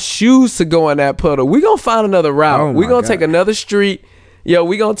even want my shoes to go in that puddle. We gonna find another route. We gonna take another street. Yo,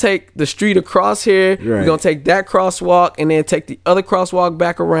 we gonna take the street across here. Right. We're gonna take that crosswalk and then take the other crosswalk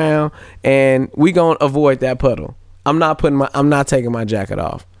back around, and we gonna avoid that puddle. I'm not taking my jacket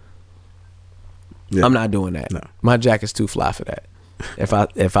off. Yeah. I'm not doing that. No. My jacket's too fly for that.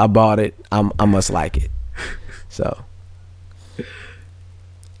 If I bought it, I must like it. So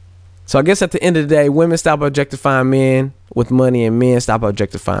I guess at the end of the day, women stop objectifying men with money, and men stop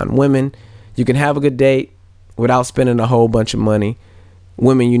objectifying women. You can have a good date without spending a whole bunch of money.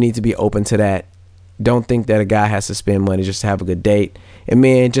 Women, you need to be open to that. Don't think that a guy has to spend money just to have a good date. And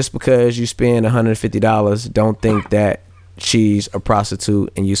men, just because you spend $150, don't think that she's a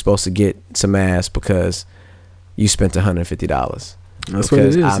prostitute and you're supposed to get some ass because you spent $150. That's because what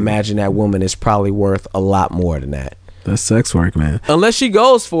it is. I imagine that woman is probably worth a lot more than that. That's sex work, man. Unless she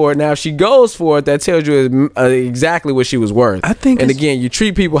goes for it. Now, if she goes for it, that tells you exactly what she was worth. I think. And again, you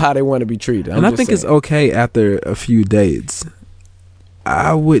treat people how they want to be treated. I think it's okay after a few dates.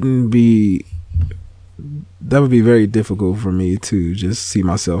 That would be very difficult for me to just see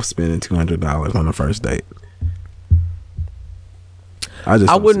myself spending $200 on the first date. I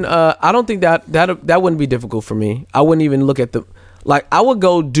don't think that wouldn't be difficult for me. I wouldn't even look at I would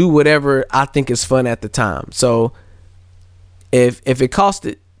go do whatever I think is fun at the time. So if it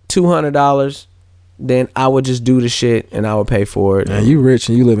costed $200, then I would just do the shit and I would pay for it. And you rich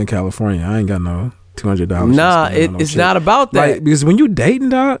and you live in California. I ain't got no $200. Nah, it's not about that. Like, because when you dating,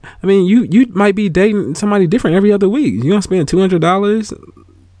 dog, I mean, you might be dating somebody different every other week. You gonna spend $200?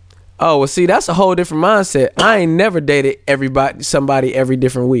 Oh, well, see, that's a whole different mindset. I ain't never dated somebody every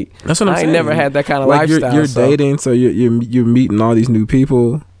different week. That's what I'm saying. I ain't never had that kind of lifestyle. You're dating, so you're meeting all these new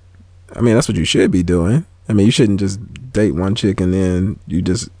people. I mean, that's what you should be doing. I mean, you shouldn't just date one chick and then you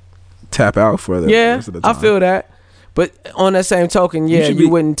just tap out for the rest of the time. I feel that. But on that same token, you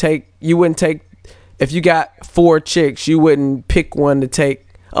wouldn't take if you got 4 chicks, you wouldn't pick one to take.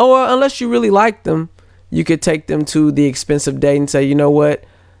 Oh, well, unless you really like them, you could take them to the expensive date and say, you know what?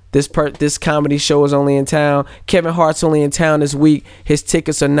 This comedy show is only in town. Kevin Hart's only in town this week. His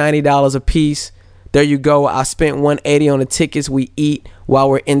tickets are $90 a piece. There you go. I spent $180 on the tickets. We eat while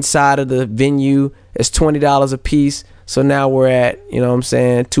we're inside of the venue. It's $20 a piece. So now we're at, you know what I'm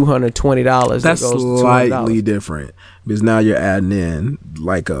saying, $220. That's slightly different because now you're adding in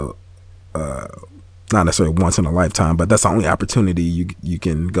like not necessarily once in a lifetime, but that's the only opportunity you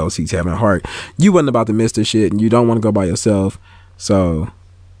can go see Kevin Hart. You wasn't about to miss this shit, and you don't want to go by yourself, so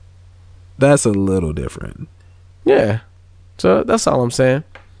that's a little different. Yeah, so that's all I'm saying.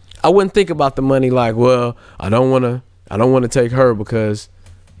 I wouldn't think about the money like, well, I don't want to take her because,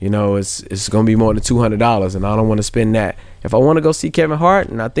 you know, it's gonna be more than $200, and I don't want to spend that. If I want to go see Kevin Hart,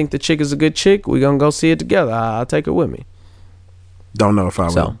 and I think the chick is a good chick, we're gonna go see it together. I'll take her with me. Don't know if I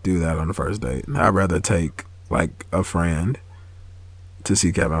would do that on the first date. I'd rather take like a friend to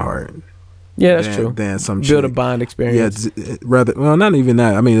see Kevin Hart. Yeah, that's true. Than some build a bond experience. Yeah, not even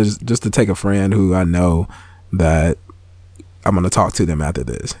that. I mean, it's just to take a friend who I know that I'm gonna talk to them after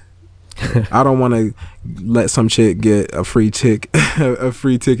this. I don't want to let some chick get a free ticket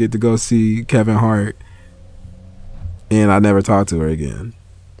to go see Kevin Hart, and I never talk to her again.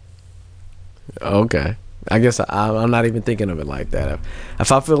 Okay. I guess I'm not even thinking of it like that.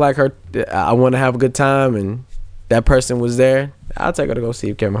 If I feel like I want to have a good time and that person was there, I'll take her to go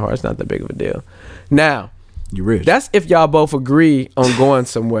see Kevin Hart. It's not that big of a deal. Now, you rich. That's if y'all both agree on going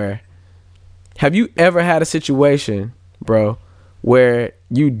somewhere. Have you ever had a situation bro, where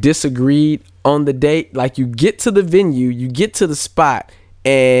you disagreed on the date. Like, you get to the venue, you get to the spot,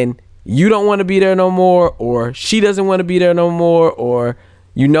 and you don't want to be there no more, or she doesn't want to be there no more, or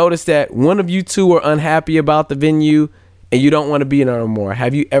you notice that one of you two are unhappy about the venue and you don't want to be there no more.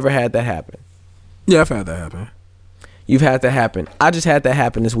 Have you ever had that happen? Yeah, I've had that happen. You've had that happen. I just had that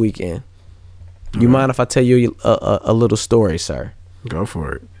happen this weekend. You mind if I tell you a little story, sir? Go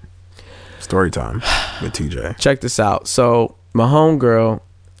for it. Story time with TJ. Check this out. So my homegirl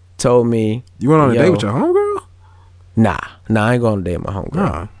told me. You went on a date with your homegirl? Nah, I ain't going on a date with my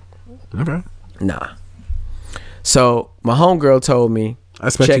homegirl. Oh, okay. Nah. So my homegirl told me. I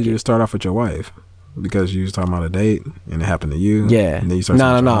expected you to start off with your wife because you was talking about a date and it happened to you. Yeah. And then you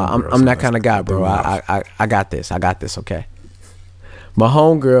No. I'm that kind of guy, bro. I got this. Okay. My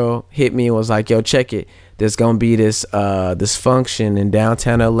homegirl hit me and was like, "Yo, check it. There's gonna be this function in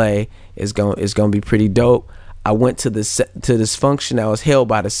downtown LA. It's gonna be pretty dope." I went to this function that was held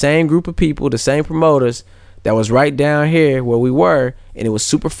by the same group of people, the same promoters that was right down here where we were, and it was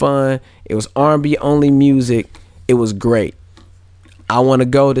super fun. It was R&B only music. It was great. I want to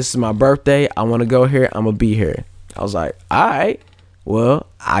go. This is my birthday. I want to go here. I'm gonna be here. I was like, all right. Well,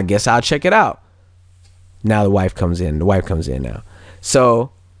 I guess I'll check it out. Now the wife comes in. The wife comes in now.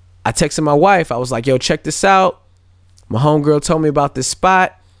 So I texted my wife. I was like, yo, check this out. My homegirl told me about this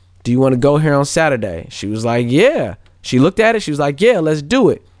spot. Do you want to go here on Saturday? She was like, yeah. She looked at it. She was like, yeah, let's do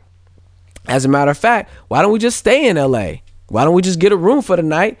it. As a matter of fact, why don't we just stay in LA? Why don't we just get a room for the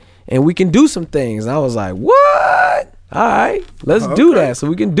night and we can do some things? And I was like, what? All right, let's do that so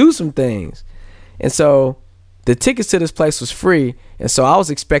we can do some things. And so the tickets to this place was free. And so I was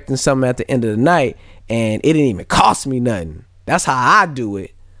expecting something at the end of the night, and it didn't even cost me nothing. That's how I do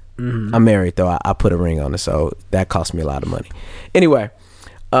it. Mm-hmm. I'm married, though. I put a ring on it, so that cost me a lot of money. Anyway,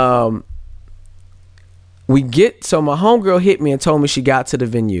 so my homegirl hit me and told me she got to the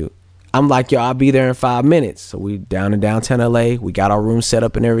venue. I'm like, yo, I'll be there in 5 minutes. So we down in downtown LA. We got our room set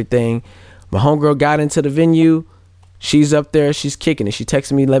up and everything. My homegirl got into the venue. She's up there. She's kicking it. She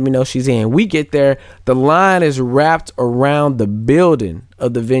texted me, let me know she's in. We get there. The line is wrapped around the building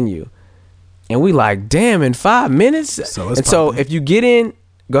of the venue. And we like, damn, in 5 minutes? So if you get in,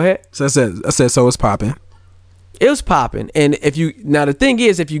 go ahead. So I said, so it's popping. It was popping. And now the thing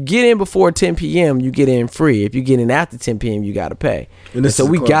is, if you get in before 10 p.m., you get in free. If you get in after 10 p.m., you got to pay. And so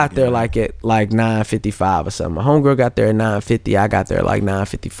we got there like at 9:55 or something. My homegirl got there at 9:50. I got there at like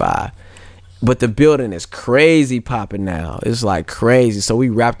 9:55. But the building is crazy popping now. It's like crazy. So we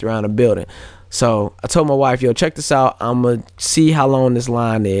wrapped around the building. So I told my wife, yo, check this out. I'm going to see how long this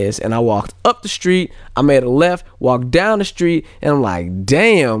line is. And I walked up the street. I made a left, walked down the street. And I'm like,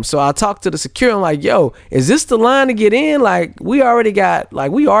 damn. So I talked to the security. I'm like, yo, is this the line to get in? Like, we already got,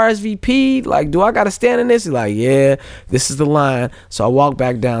 like, we RSVP'd. Like, do I got to stand in this? He's like, yeah, this is the line. So I walked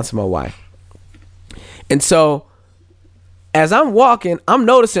back down to my wife. And so as I'm walking, I'm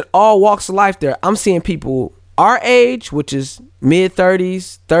noticing all walks of life there. I'm seeing people our age, which is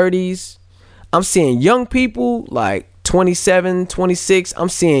mid-30s, 30s. I'm seeing young people like 27, 26. I'm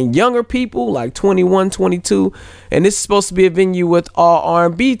seeing younger people like 21, 22. And this is supposed to be a venue with all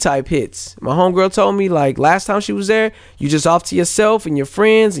R&B type hits. My homegirl told me, like, last time she was there, you just off to yourself and your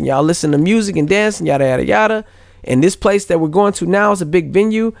friends and y'all listen to music and dance and yada, yada, yada. And this place that we're going to now is a big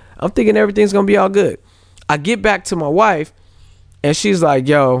venue. I'm thinking everything's going to be all good. I get back to my wife and she's like,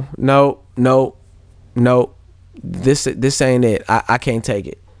 yo, no, this ain't it. I can't take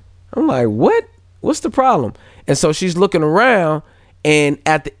it. I'm like, what? What's the problem? And so she's looking around, and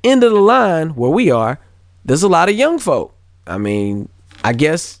at the end of the line where we are, there's a lot of young folk. I mean, I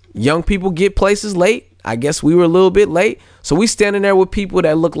guess young people get places late. I guess we were a little bit late. So we standing there with people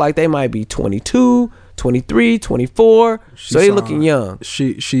that look like they might be 22, 23, 24. So they looking young.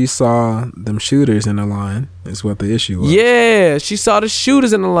 She saw them shooters in the line is what the issue was. Yeah, she saw the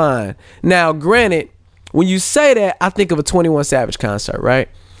shooters in the line. Now, granted, when you say that, I think of a 21 Savage concert, right?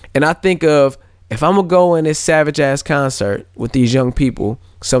 And I think of, if I'm going to go in this savage-ass concert with these young people,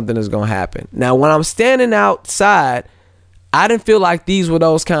 something is going to happen. Now, when I'm standing outside, I didn't feel like these were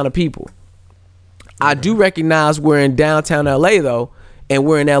those kind of people. I do recognize we're in downtown LA, though, and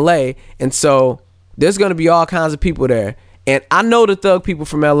we're in LA. And so there's going to be all kinds of people there. And I know the thug people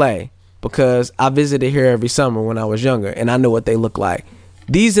from LA because I visited here every summer when I was younger, and I know what they look like.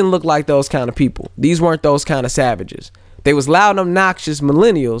 These didn't look like those kind of people. These weren't those kind of savages. They was loud and obnoxious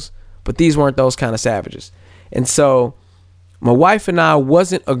millennials, but these weren't those kind of savages. And so my wife and I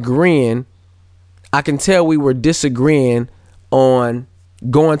wasn't agreeing. I can tell we were disagreeing on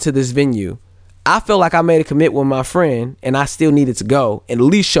going to this venue. I felt like I made a commitment with my friend and I still needed to go and at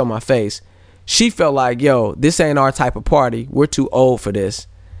least show my face. she felt like, yo, this ain't our type of party. We're too old for this.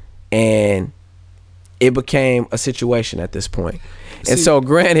 And it became a situation at this point. And so,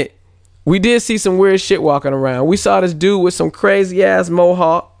 granted, we did see some weird shit walking around. We saw this dude with some crazy ass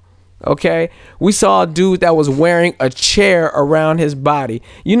mohawk. Okay, we saw a dude that was wearing a chair around his body.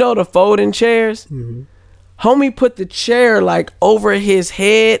 You know the folding chairs? Mm-hmm. Homie put the chair like over his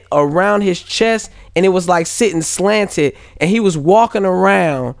head, around his chest, and it was like sitting slanted. And he was walking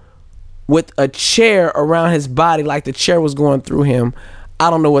around with a chair around his body like the chair was going through him. I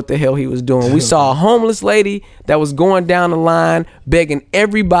don't know what the hell he was doing. We saw a homeless lady that was going down the line begging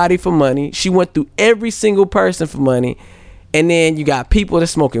everybody for money. She went through every single person for money. And then you got people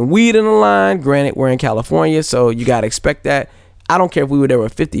that's smoking weed in the line. Granted, we're in California, so you got to expect that. I don't care if we were there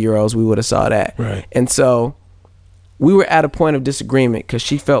with 50-year-olds, we would have saw that. Right. And so we were at a point of disagreement because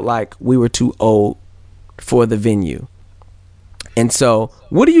she felt like we were too old for the venue. And so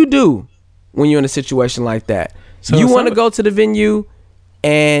what do you do when you're in a situation like that? So you want to go to the venue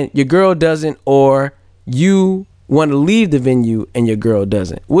and your girl doesn't, or you want to leave the venue and your girl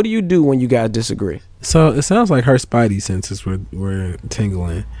doesn't. What do you do when you guys disagree? So it sounds like her spidey senses were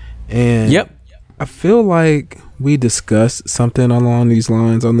tingling. And yep. I feel like we discussed something along these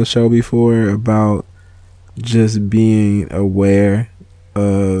lines on the show before about just being aware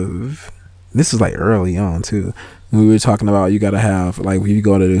of, this is like early on too. We were talking about you got to have, like when you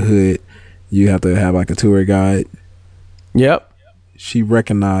go to the hood, you have to have like a tour guide. Yep. She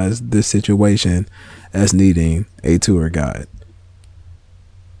recognized this situation as needing a tour guide.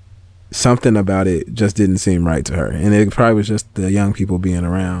 Something about it just didn't seem right to her, and it probably was just the young people being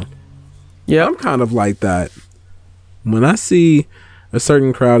around. Yeah, I'm kind of like that. When I see a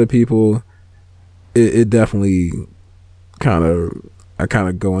certain crowd of people, it definitely I kind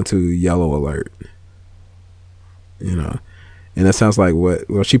of go into yellow alert, you know. And that sounds like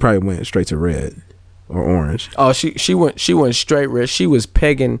she probably went straight to red or orange. Oh, she went straight red. She was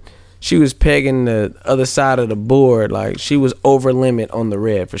pegging the other side of the board. Like, she was over limit on the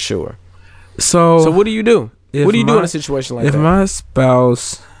red for sure. So what do you do? What do you do in a situation like that? If my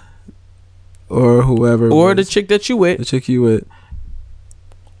spouse or whoever, or the chick that you with,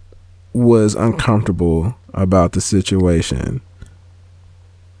 was uncomfortable about the situation,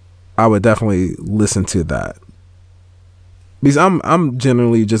 I would definitely listen to that. Because I'm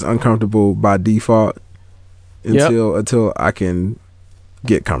generally just uncomfortable by default until I can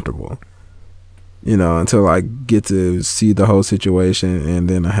get comfortable. You know, until I get to see the whole situation, and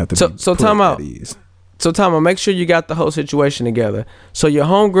then I have to so be time out. at ease. So time out. Make sure you got the whole situation together. So your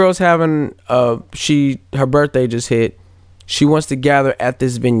homegirl's having her birthday just hit. She wants to gather at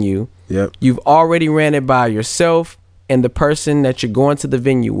this venue. Yep. You've already ran it by yourself and the person that you're going to the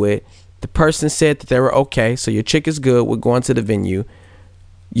venue with. The person said that they were okay, so your chick is good with going to the venue.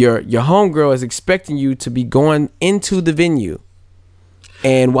 Your homegirl is expecting you to be going into the venue.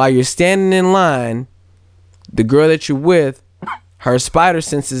 And while you're standing in line, the girl that you're with, her spider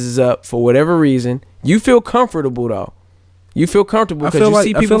senses is up for whatever reason. You feel comfortable though. You feel comfortable because you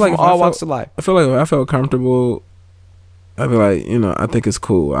see people from all walks of life. I feel like if I felt comfortable, I'd be like, you know, I think it's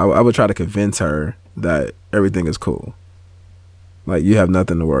cool. I would try to convince her that everything is cool. Like, you have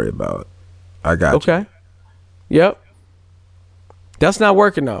nothing to worry about. I got you. Okay. Yep. That's not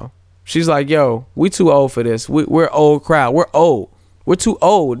working though. She's like, yo, we too old for this. We're old crowd. We're old. We're too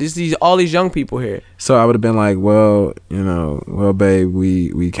old. All these young people here. So I would have been like, well, babe,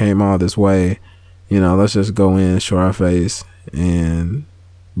 we came all this way. You know, let's just go in, show our face, and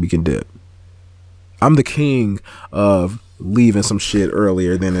we can dip. I'm the king of leaving some shit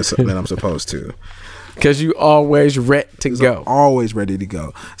earlier than I'm supposed to. Because you always ready to go. I'm always ready to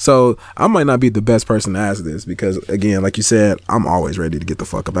go. So I might not be the best person to ask this because, again, like you said, I'm always ready to get the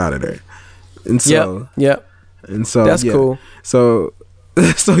fuck up out of there. And so, yep. And so that's cool. So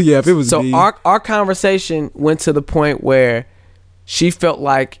yeah, if it was so me, our conversation went to the point where she felt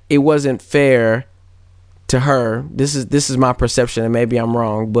like it wasn't fair to her. This is my perception, and maybe I'm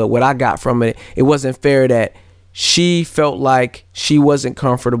wrong, but what I got from it wasn't fair that she felt like she wasn't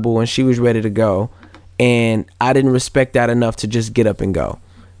comfortable and she was ready to go, and I didn't respect that enough to just get up and go.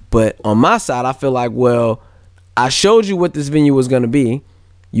 But on my side, I feel like, well, I showed you what this venue was going to be.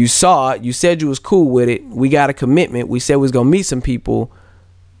 You saw it. You said you was cool with it. We got a commitment. We said we was going to meet some people.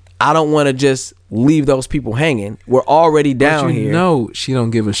 I don't want to just leave those people hanging. We're already down here. You know she don't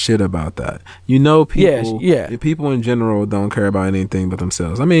give a shit about that. You know people, yeah. People in general don't care about anything but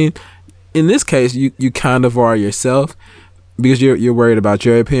themselves. I mean, in this case, you kind of are yourself because you're worried about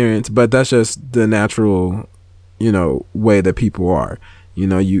your appearance, but that's just the natural, way that people are. You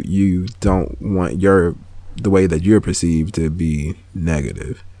don't want the way that you're perceived to be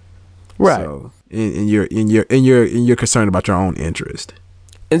negative. Right. So and you're concerned about your own interest.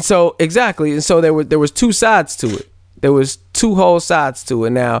 And so exactly, and so there was two sides to it. There was two whole sides to it.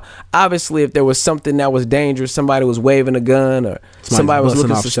 Now, obviously, if there was something that was dangerous, somebody was waving a gun, or somebody was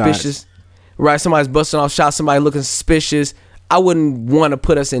looking suspicious, right? Somebody's busting off shots, somebody looking suspicious. I wouldn't want to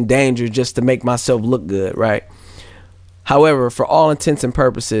put us in danger just to make myself look good, right? However, for all intents and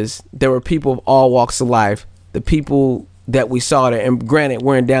purposes, there were people of all walks of life. The people that we saw there, and granted,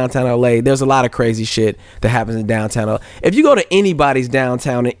 we're in downtown LA. There's a lot of crazy shit that happens in downtown LA. If you go to anybody's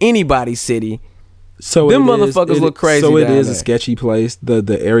downtown in anybody's city, so them motherfuckers look crazy. So it is a sketchy place,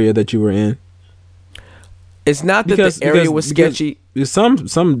 the area that you were in. It's not that the area was sketchy.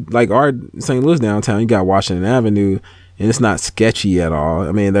 Some like our St. Louis downtown, you got Washington Avenue, and it's not sketchy at all.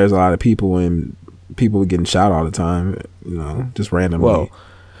 I mean, there's a lot of people and people getting shot all the time, just randomly. Whoa.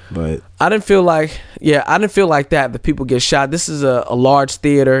 But I didn't feel like that. The people get shot. This is a large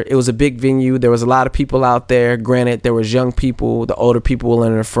theater. It was a big venue. There was a lot of people out there. Granted, there was young people. The older people were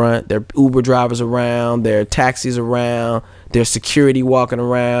in the front. There are Uber drivers around. There are taxis around. There's security walking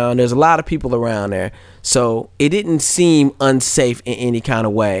around. There's a lot of people around there. So it didn't seem unsafe in any kind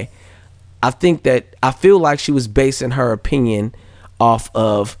of way. I feel like she was basing her opinion off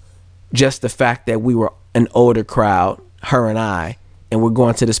of just the fact that we were an older crowd, her and I, and we're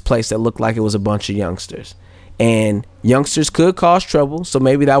going to this place that looked like it was a bunch of youngsters. And youngsters could cause trouble, so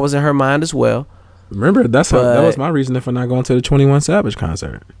maybe that was in her mind as well. Remember, that was my reason for not going to the 21 Savage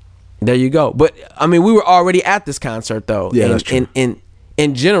concert. There you go. But, I mean, we were already at this concert, though. Yeah, that's true.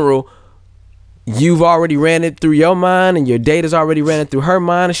 In general, you've already ran it through your mind, and your date has already ran it through her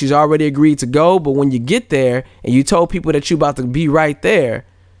mind, and she's already agreed to go. But when you get there, and you told people that you're about to be right there,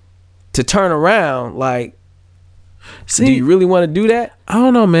 to turn around, like, see, do you really want to do that? I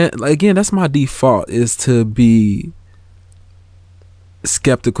don't know, man. Like, again, that's my default, is to be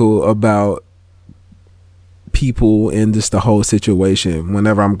skeptical about people and just the whole situation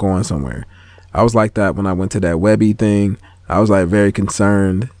whenever I'm going somewhere. I was like that when I went to that Webby thing. I was like very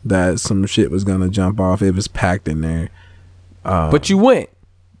concerned that some shit was gonna jump off. It was packed in there. But you went.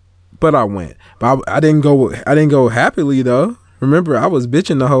 But I went. But I didn't go. I didn't go happily though. Remember, I was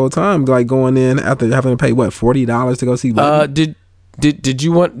bitching the whole time, like going in after having to pay what, $40 to go see Webby? Did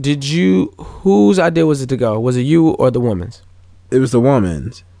you whose idea was it to go? Was it you or the woman's? It was the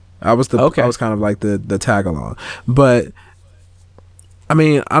woman's. I was okay. I was kind of like the tag along. But I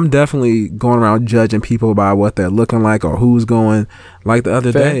mean, I'm definitely going around judging people by what they're looking like or who's going. Like the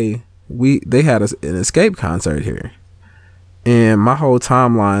other day, they had an Escape concert here. And my whole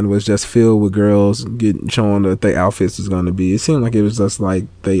timeline was just filled with girls showing what their outfits was going to be. It seemed like it was just like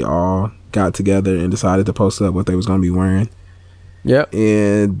they all got together and decided to post up what they was going to be wearing. Yep.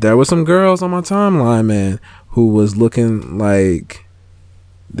 And there were some girls on my timeline, man, who was looking like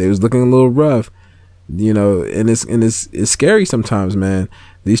they was looking a little rough, and it's scary sometimes, man.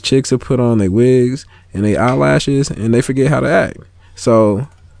 These chicks will put on their wigs and their eyelashes and they forget how to act. So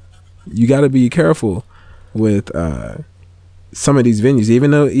you got to be careful with some of these venues,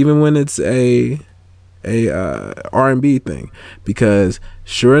 even when it's a R&B thing, because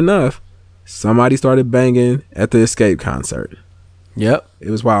sure enough, somebody started banging at the Escape concert. Yep.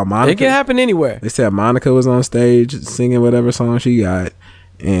 It was while Monica. It can happen anywhere. They said Monica was on stage singing whatever song she got,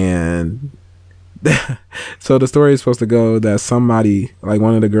 and so the story is supposed to go that somebody, like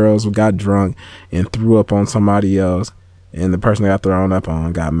one of the girls, got drunk and threw up on somebody else, and the person that got thrown up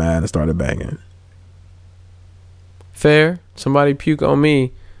on got mad and started banging. Fair. Somebody puke on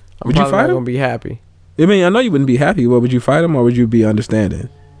me, I'm probably not gonna be happy. I mean, I know you wouldn't be happy. What, would you fight him or would you be understanding?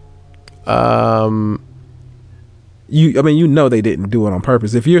 They didn't do it on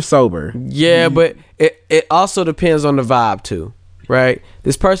purpose. If you're sober, but it also depends on the vibe too, right?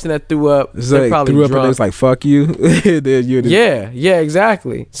 This person that threw up, they're probably threw up drunk. and it's like fuck you. Yeah,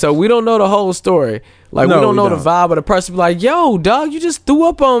 exactly. So we don't know the whole story. Like we don't know the vibe of the person. Be like, yo, dog, you just threw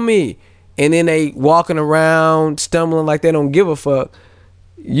up on me, and then they walking around stumbling like they don't give a fuck.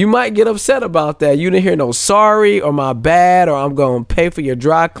 You might get upset about that. You didn't hear no sorry or my bad or I'm going to pay for your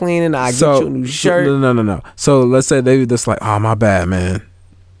dry cleaning. Get you a new shirt. No. So let's say they just like, oh, my bad, man.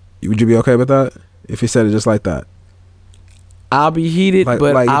 Would you be okay with that if he said it just like that? I'll be heated,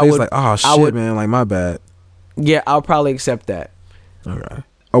 but I would. Like, oh shit, man, like my bad. Yeah, I'll probably accept that. Okay.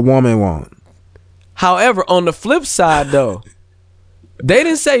 A woman won't. However, on the flip side, though, they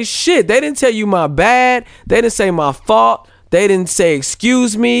didn't say shit. They didn't tell you my bad. They didn't say my fault. They didn't say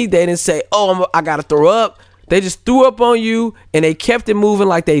excuse me. They didn't say, oh, I gotta throw up. They just threw up on you and they kept it moving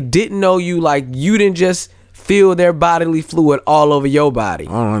like they didn't know you, like you didn't just feel their bodily fluid all over your body.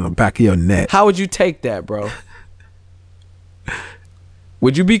 On the back of your neck. How would you take that, bro?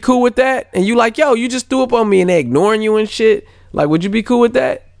 Would you be cool with that? And you like, yo, you just threw up on me and they ignoring you and shit. Like, would you be cool with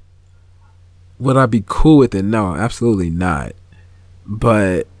that? Would I be cool with it? No, absolutely not.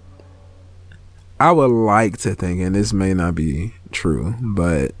 But I would like to think, and this may not be true,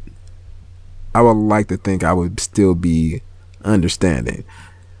 but I would like to think I would still be understanding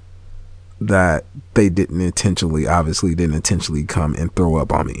that they obviously didn't intentionally come and throw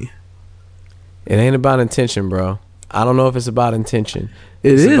up on me. It ain't about intention, bro. I don't know if it's about intention.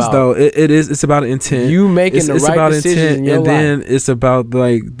 It's about intent. You making the right decision in your life. Then it's about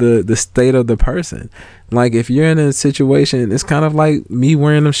like the state of the person. Like if you're in a situation, it's kind of like me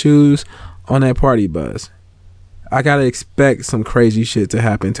wearing them shoes on that party bus. I gotta expect some crazy shit to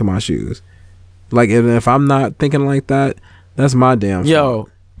happen to my shoes. Like if I'm not thinking like that, that's my damn fault.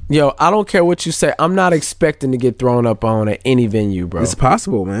 Yo, I don't care what you say. I'm not expecting to get thrown up on at any venue, bro. It's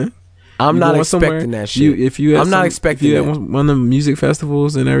possible, man. I'm not expecting that shit. I'm not expecting that. One of the music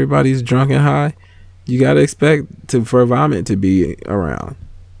festivals and everybody's drunk and high, you gotta expect for vomit to be around.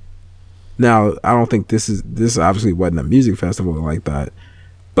 Now, I don't think this obviously wasn't a music festival like that,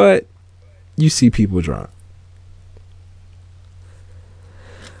 but you see people drunk.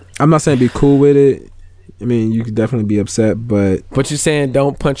 I'm not saying be cool with it. I mean, you could definitely be upset, but you're saying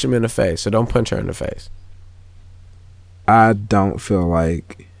don't punch him in the face, or don't punch her in the face. I don't feel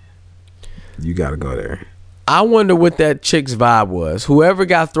like you gotta go there. I wonder what that chick's vibe was. Whoever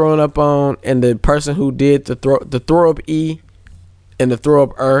got thrown up on, and the person who did the throw up E and the throw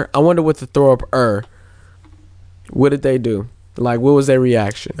up I wonder what the throw up what did they do? Like, what was their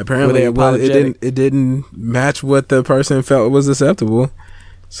reaction? Apparently, it didn't match what the person felt was acceptable.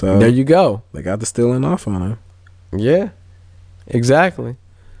 So there you go. They got the stealing off on her. Yeah, exactly.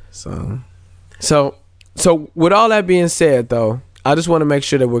 So with all that being said, though, I just want to make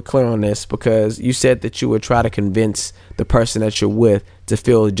sure that we're clear on this, because you said that you would try to convince the person that you're with to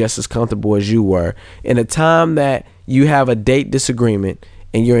feel just as comfortable as you were. In a time that you have a date disagreement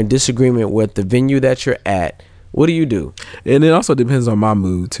and you're in disagreement with the venue that you're at, what do you do? And it also depends on my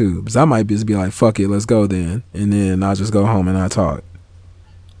mood too, because I might just be like, fuck it, let's go then. And then I'll just go home and not talk.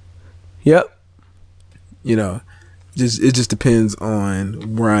 Yep. You know, it just depends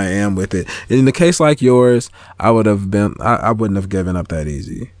on where I am with it. In a case like yours, I wouldn't have given up that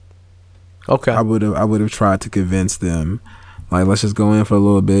easy. Okay. I would have tried to convince them, like, let's just go in for a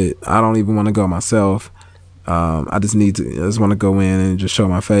little bit. I don't even want to go myself. I just want to go in and just show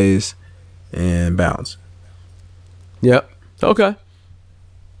my face and bounce. Yep. Okay,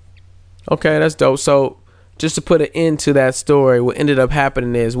 that's dope. So just to put an end to that story, what ended up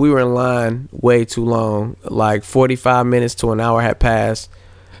happening is we were in line way too long. Like 45 minutes to an hour had passed,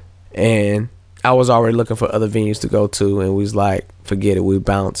 and I was already looking for other venues to go to, and we was like, forget it, we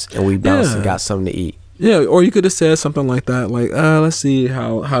bounced and got something to eat. Yeah, or you could have said something like that, like, let's see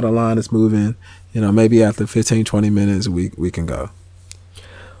how the line is moving. You know, maybe after 15, 20 minutes, we can go.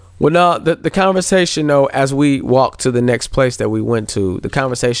 Well, no, the conversation, though, as we walked to the next place that we went to, the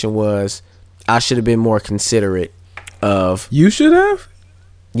conversation was, I should have been more considerate of... You should have?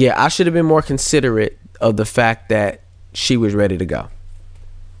 Yeah, I should have been more considerate of the fact that she was ready to go.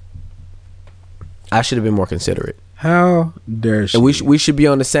 I should have been more considerate. How dare she? And we should be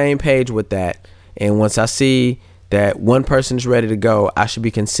on the same page with that. And once I see that one person is ready to go, I should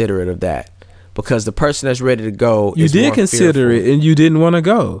be considerate of that. Because the person that's ready to go you is did more consider fearful. it, and you didn't want to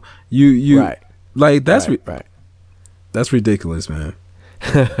go. You right. Like that's right. That's ridiculous, man.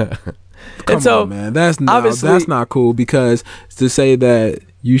 Come on, man. That's not cool, because to say that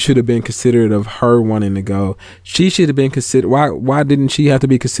you should have been considerate of her wanting to go, she should have been considerate. Why didn't she have to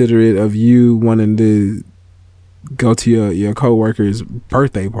be considerate of you wanting to go to your coworker's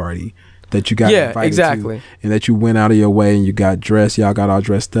birthday party that you got invited to, and that you went out of your way and you got dressed, y'all got all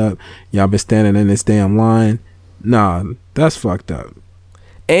dressed up, y'all been standing in this damn line? Nah, that's fucked up.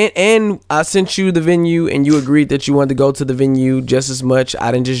 And I sent you the venue, and you agreed that you wanted to go to the venue just as much.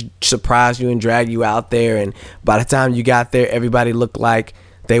 I didn't just surprise you and drag you out there, and by the time you got there, everybody looked like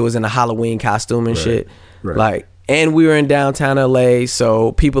they was in a Halloween costume and shit. Right. Like, and we were in downtown LA,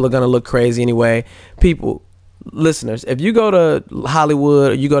 so people are gonna look crazy anyway. Listeners, if you go to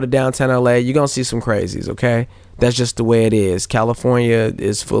Hollywood or you go to downtown LA, you're gonna see some crazies, okay? That's just the way it is. California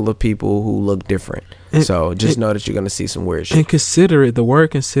is full of people who look different. So just know that you're gonna see some weird shit. And considerate, the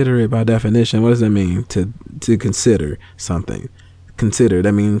word considerate by definition, what does that mean? To consider something. Consider,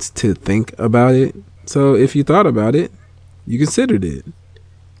 that means to think about it. So if you thought about it, you considered it.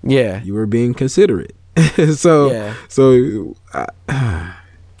 Yeah. You were being considerate. So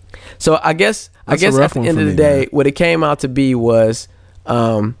I guess at the end of the day, what it came out to be was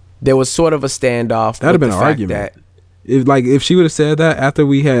there was sort of a standoff. That'd have been an argument. If she would have said that after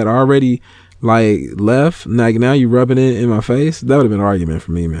we had already like left, like now you rubbing it in my face, that would have been an argument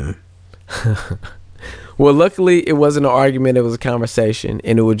for me, man. Well, luckily it wasn't an argument, it was a conversation,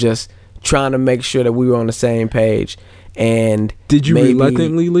 and it was just trying to make sure that we were on the same page. And did you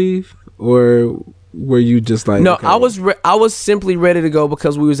reluctantly leave, or were you just like, no, okay. I was simply ready to go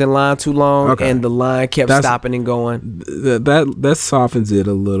because we was in line too long, and the line kept stopping and going. That softens it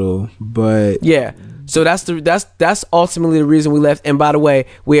a little, but yeah. So that's ultimately the reason we left. And by the way,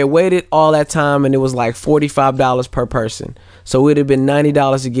 we had waited all that time, and it was like $45 per person. So it'd have been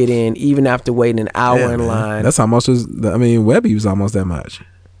 $90 to get in, even after waiting an hour in line. That's how much was. I mean, Webby was almost that much.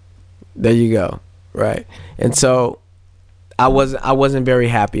 There you go. Right. And so I wasn't very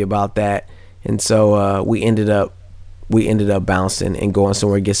happy about that. And so we ended up bouncing and going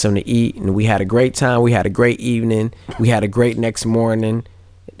somewhere to get something to eat. And we had a great time. We had a great evening. We had a great next morning.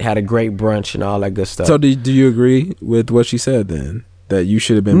 Had a great brunch and all that good stuff. So do you agree with what she said then? That you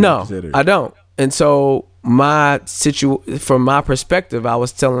should have been no, considered? I don't. And so from my perspective, I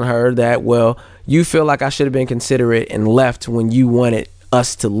was telling her that, well, you feel like I should have been considerate and left when you wanted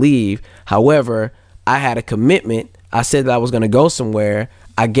us to leave. However, I had a commitment. I said that I was going to go somewhere.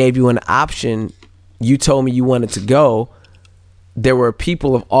 I gave you an option. You told me you wanted to go. There were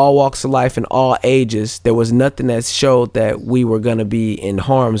people of all walks of life and all ages. There was nothing that showed that we were going to be in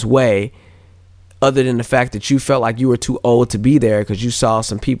harm's way, other than the fact that you felt like you were too old to be there because you saw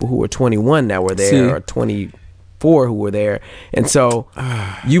some people who were 21 that were there, or 24 who were there. And so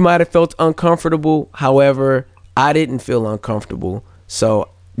you might have felt uncomfortable. However, I didn't feel uncomfortable. So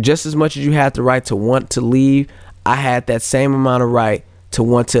just as much as you had the right to want to leave, I had that same amount of right to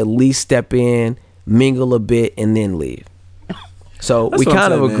want to at least step in, mingle a bit, and then leave. So we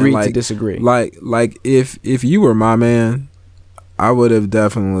kind of agreed to disagree. Like if you were my man, I would have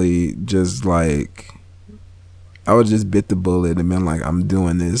definitely just like, I would just bit the bullet and been like, I'm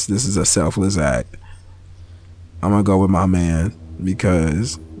doing this. This is a selfless act. I'm gonna go with my man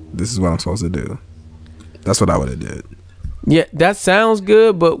because this is what I'm supposed to do. That's what I would have did. Yeah, that sounds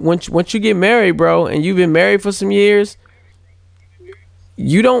good, but once you get married, bro, and you've been married for some years,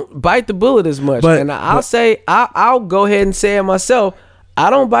 you don't bite the bullet as much. I'll go ahead and say it myself. I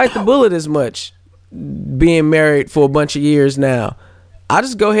don't bite the bullet as much being married for a bunch of years now. I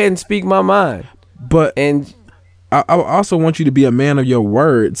just go ahead and speak my mind. But and I also want you to be a man of your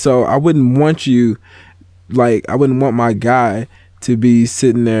word. So I wouldn't want you, like, I wouldn't want my guy to be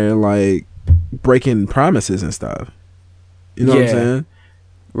sitting there like breaking promises and stuff. You know what I'm saying?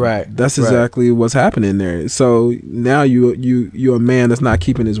 Right. That's exactly what's happening there. So now you're a man that's not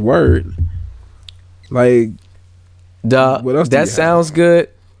keeping his word. Like, what else? That sounds good.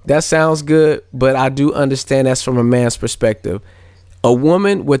 That sounds good, but I do understand that's from a man's perspective. A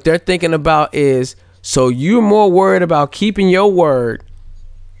woman, what they're thinking about is, so you're more worried about keeping your word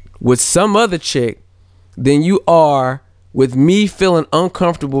with some other chick than you are with me feeling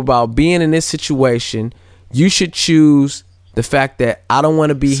uncomfortable about being in this situation. You should choose the fact that I don't want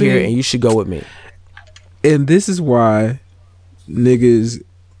to be here and you should go with me. And this is why niggas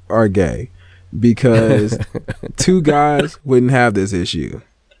are gay, because two guys wouldn't have this issue.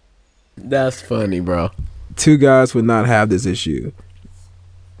 That's funny, bro. Two guys would not have this issue.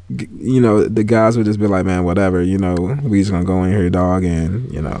 You know, the guys would just be like, man, whatever, you know, we just gonna go in here, dog,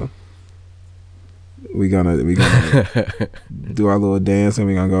 and, you know, we gonna do our little dance and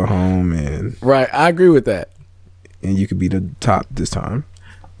we gonna go home. And right, I agree with that. And you could be the top this time.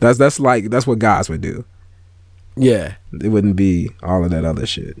 That's what guys would do. Yeah. It wouldn't be all of that other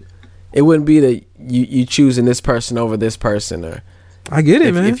shit. It wouldn't be that you choosing this person over this person, or I get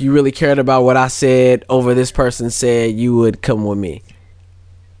it, man. If you really cared about what I said over this person said, you would come with me.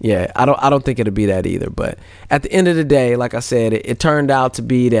 Yeah, I don't think it'll be that either. But at the end of the day, like I said, it turned out to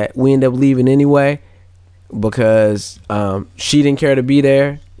be that we ended up leaving anyway because she didn't care to be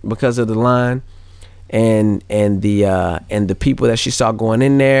there because of the line. And the people that she saw going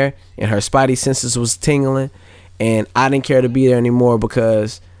in there, and her spidey senses was tingling, and I didn't care to be there anymore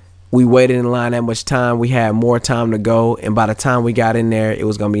because we waited in line that much time. We had more time to go, and by the time we got in there, it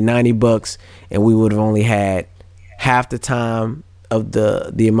was gonna be $90, and we would have only had half the time of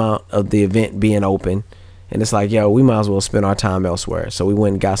the amount of the event being open. And it's like, yo, we might as well spend our time elsewhere. So we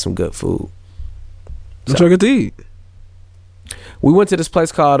went and got some good food. What y'all get to eat? We went to this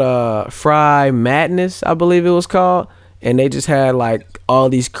place called Fry Madness, I believe it was called, and they just had like all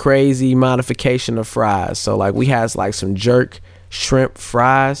these crazy modification of fries. So like we had like some jerk shrimp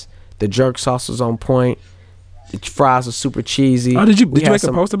fries. The jerk sauce was on point. The fries were super cheesy. Oh, did you make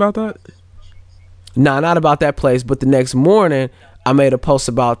a post about that? Nah, not about that place. But the next morning, I made a post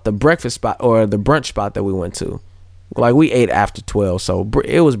about the breakfast spot or the brunch spot that we went to. Like we ate after 12, so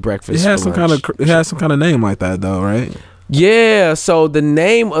it was breakfast. It has for some lunch. kind of, it has some kind of name like that though, right? Yeah, so the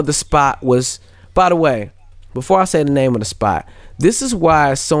name of the spot was, by the way, before I say the name of the spot, this is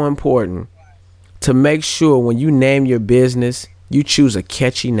why it's so important to make sure when you name your business, you choose a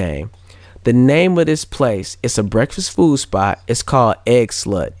catchy name. The name of this place, it's a breakfast food spot. It's called Egg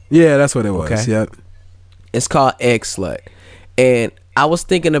Slut. Yeah, that's what it was. Okay. Yep. It's called Egg Slut. And I was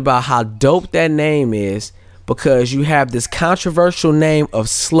thinking about how dope that name is because you have this controversial name of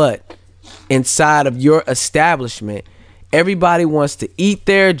slut inside of your establishment. Everybody wants to eat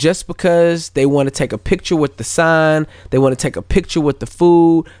there just because they want to take a picture with the sign. They want to take a picture with the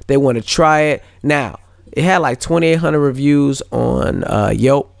food. They want to try it. Now, it had like 2,800 reviews on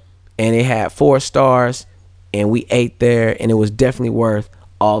Yelp, and it had 4 stars, and we ate there, and it was definitely worth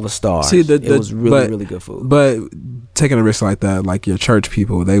all the stars. See, it was really good food. But taking a risk like that, like your church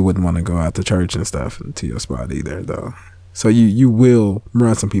people, they wouldn't want to go out to church and stuff to your spot either, though. So you will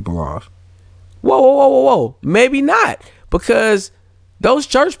run some people off. Whoa. Maybe not. Because those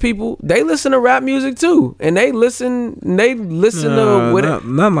church people, they listen to rap music too. And they listen to what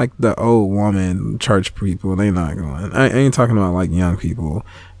not like the old woman church people. They not going. I ain't talking about like young people.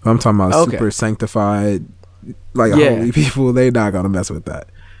 I'm talking about super sanctified, like holy people. They not gonna mess with that.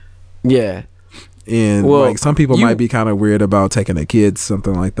 Yeah. And like some people might be kind of weird about taking their kids,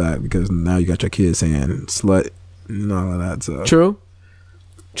 something like that, because now you got your kids saying slut and all of that. So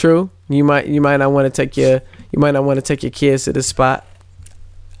True. You might not want to take your kids to this spot.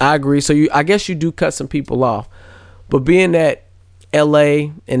 I agree. So I guess you do cut some people off. But being that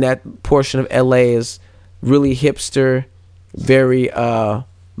LA and that portion of LA is really hipster, very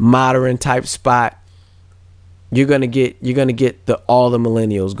modern type spot, you're gonna get all the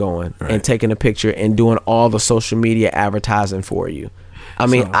millennials going and taking a picture and doing all the social media advertising for you. I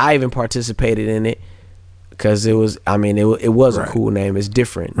mean, I even participated in it. Because it was a cool name. It's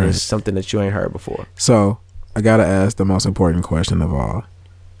different. Right. It's something that you ain't heard before. So I gotta ask the most important question of all.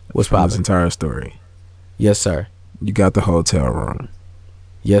 What's from poppin'? This entire story? Yes, sir. You got the hotel room.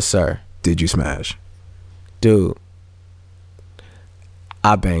 Yes, sir. Did you smash? Dude,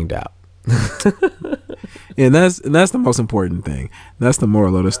 I banged out. And that's the most important thing. That's the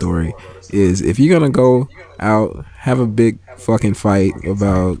moral of the story. Is if you're gonna go out, have a big fucking fight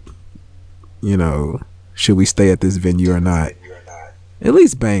about, should we stay at this venue or not, at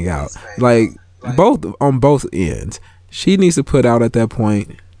least bang out. Like on both ends. She needs to put out at that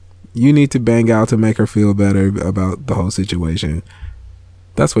point. You need to bang out to make her feel better about the whole situation.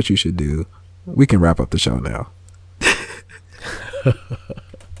 That's what you should do. We can wrap up the show now.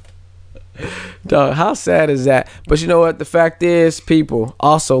 Dog, how sad is that? But you know what? The fact is, people,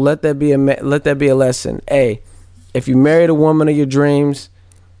 also let that be a lesson. Hey, if you married a woman of your dreams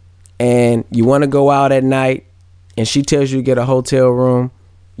and you want to go out at night and she tells you to get a hotel room,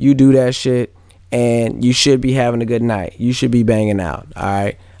 you do that shit and you should be having a good night. You should be banging out. All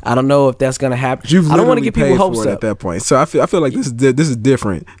right. I don't know if that's gonna happen. I don't want to get people hopes up at that point. So I feel like this is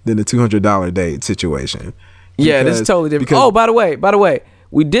different than the $200 date situation. Yeah, this is totally different. Oh, by the way,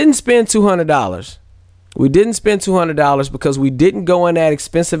 we didn't spend $200. We didn't spend $200 because we didn't go in that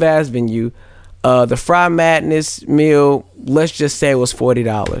expensive ass venue. The Fry Madness meal, let's just say it was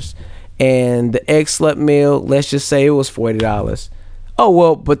 $40, and the Egg Slut meal, let's just say it was $40. Oh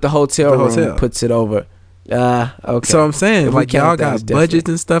well, but the hotel room puts it over. Okay. So I'm saying, like, y'all got budgets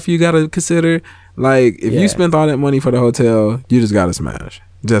and stuff you gotta consider. Like, if you spent all that money for the hotel, you just gotta smash.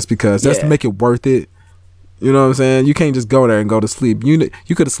 Just because that's to make it worth it. You know what I'm saying? You can't just go there and go to sleep. You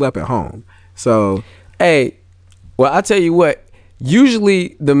could have slept at home. So, hey, well, I tell you what.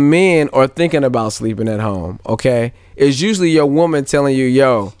 Usually the men are thinking about sleeping at home. Okay, it's usually your woman telling you,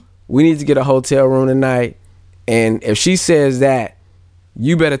 "Yo, we need to get a hotel room tonight," and if she says that,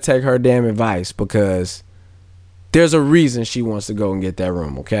 you better take her damn advice because there's a reason she wants to go and get that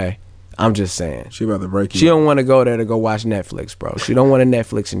room. Okay, I'm just saying. She about to break you. She don't want to go there to go watch Netflix, bro. She don't want to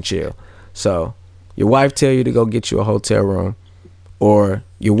Netflix and chill. So your wife tell you to go get you a hotel room, or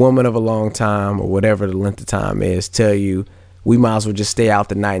your woman of a long time, or whatever the length of time is, tell you we might as well just stay out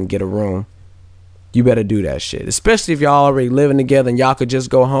the night and get a room. You better do that shit, especially if y'all already living together and y'all could just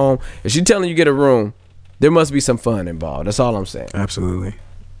go home. If she telling you get a room, there must be some fun involved. That's all I'm saying. Absolutely.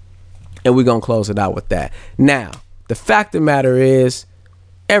 And we're going to close it out with that. Now, the fact of the matter is,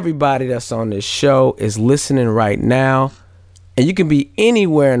 everybody that's on this show is listening right now. And you can be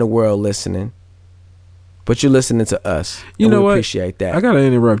anywhere in the world listening, but you're listening to us. You know what? Appreciate that. I got to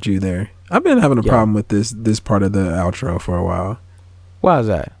interrupt you there. I've been having a problem with this part of the outro for a while. Why is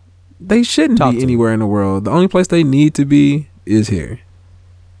that? They shouldn't be anywhere in the world. The only place they need to be is here.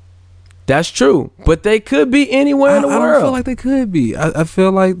 That's true, but they could be anywhere in the world. I don't feel like they could be. I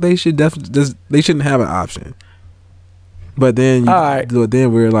feel like they should definitely they shouldn't have an option. But then,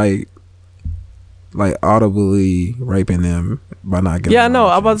 then we're like audibly raping them by not giving. Yeah, I know.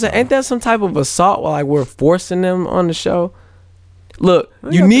 I'm about to say, ain't that some type of assault? Like we're forcing them on the show. Look,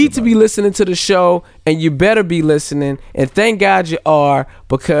 you need to be listening to the show, and you better be listening. And thank God you are,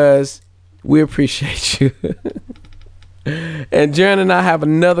 because we appreciate you. And Jerren and I have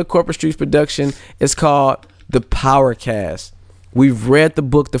another Corporate Streets production. It's called The Powercast. We've read the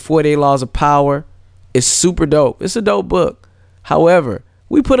book, The 48 Laws of Power. It's super dope. It's a dope book. However,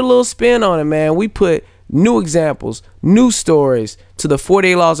 we put a little spin on it, man. We put new examples, new stories to the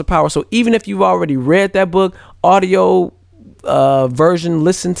 48 Laws of Power. So even if you've already read that book, audio version,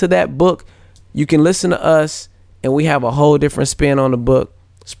 listen to that book, you can listen to us, and we have a whole different spin on the book.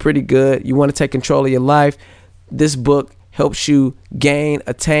 It's pretty good. You want to take control of your life. This book helps you gain,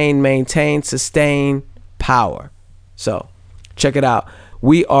 attain, maintain, sustain power. So check it out.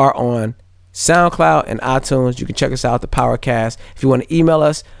 We are on SoundCloud and iTunes. You can check us out, The Powercast. If you want to email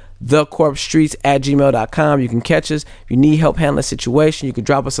us, thecorpstreets@gmail.com. You can catch us. If you need help handling a situation, you can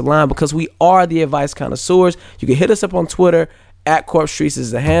drop us a line, because we are the advice connoisseurs. You can hit us up on Twitter, @CorpStreets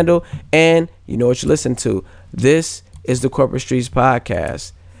is the handle. And you know what you listen to. This is the Corporate Streets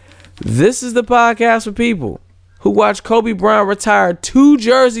Podcast. This is the podcast for people who watched Kobe Bryant retire 2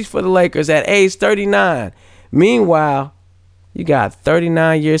 jerseys for the Lakers at age 39. Meanwhile, you got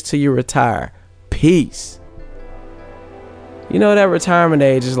 39 years till you retire. Peace. You know that retirement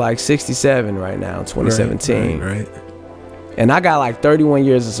age is like 67 right now in 2017. Right. And I got like 31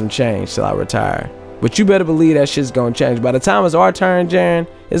 years and some change till I retire. But you better believe that shit's gonna change. By the time it's our turn, Jerren,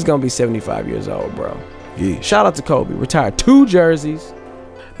 it's gonna be 75 years old, bro. Yeah. Shout out to Kobe. Retired 2 jerseys.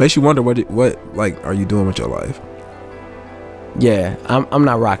 Makes you wonder what like are you doing with your life? Yeah, I'm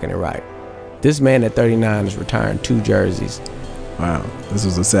not rocking it right. This man at 39 is retiring 2 jerseys. Wow, this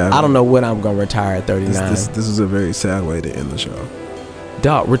was a sad. I don't know when I'm gonna retire at 39. This is a very sad way to end the show.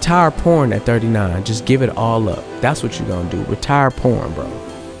 Dog, retire porn at 39. Just give it all up. That's what you're gonna do. Retire porn, bro.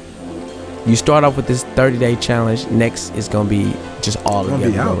 You start off with this 30-day challenge. Next is gonna be just all together.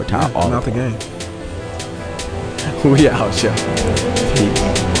 You're gonna retire all out the game. We out, yo. Peace.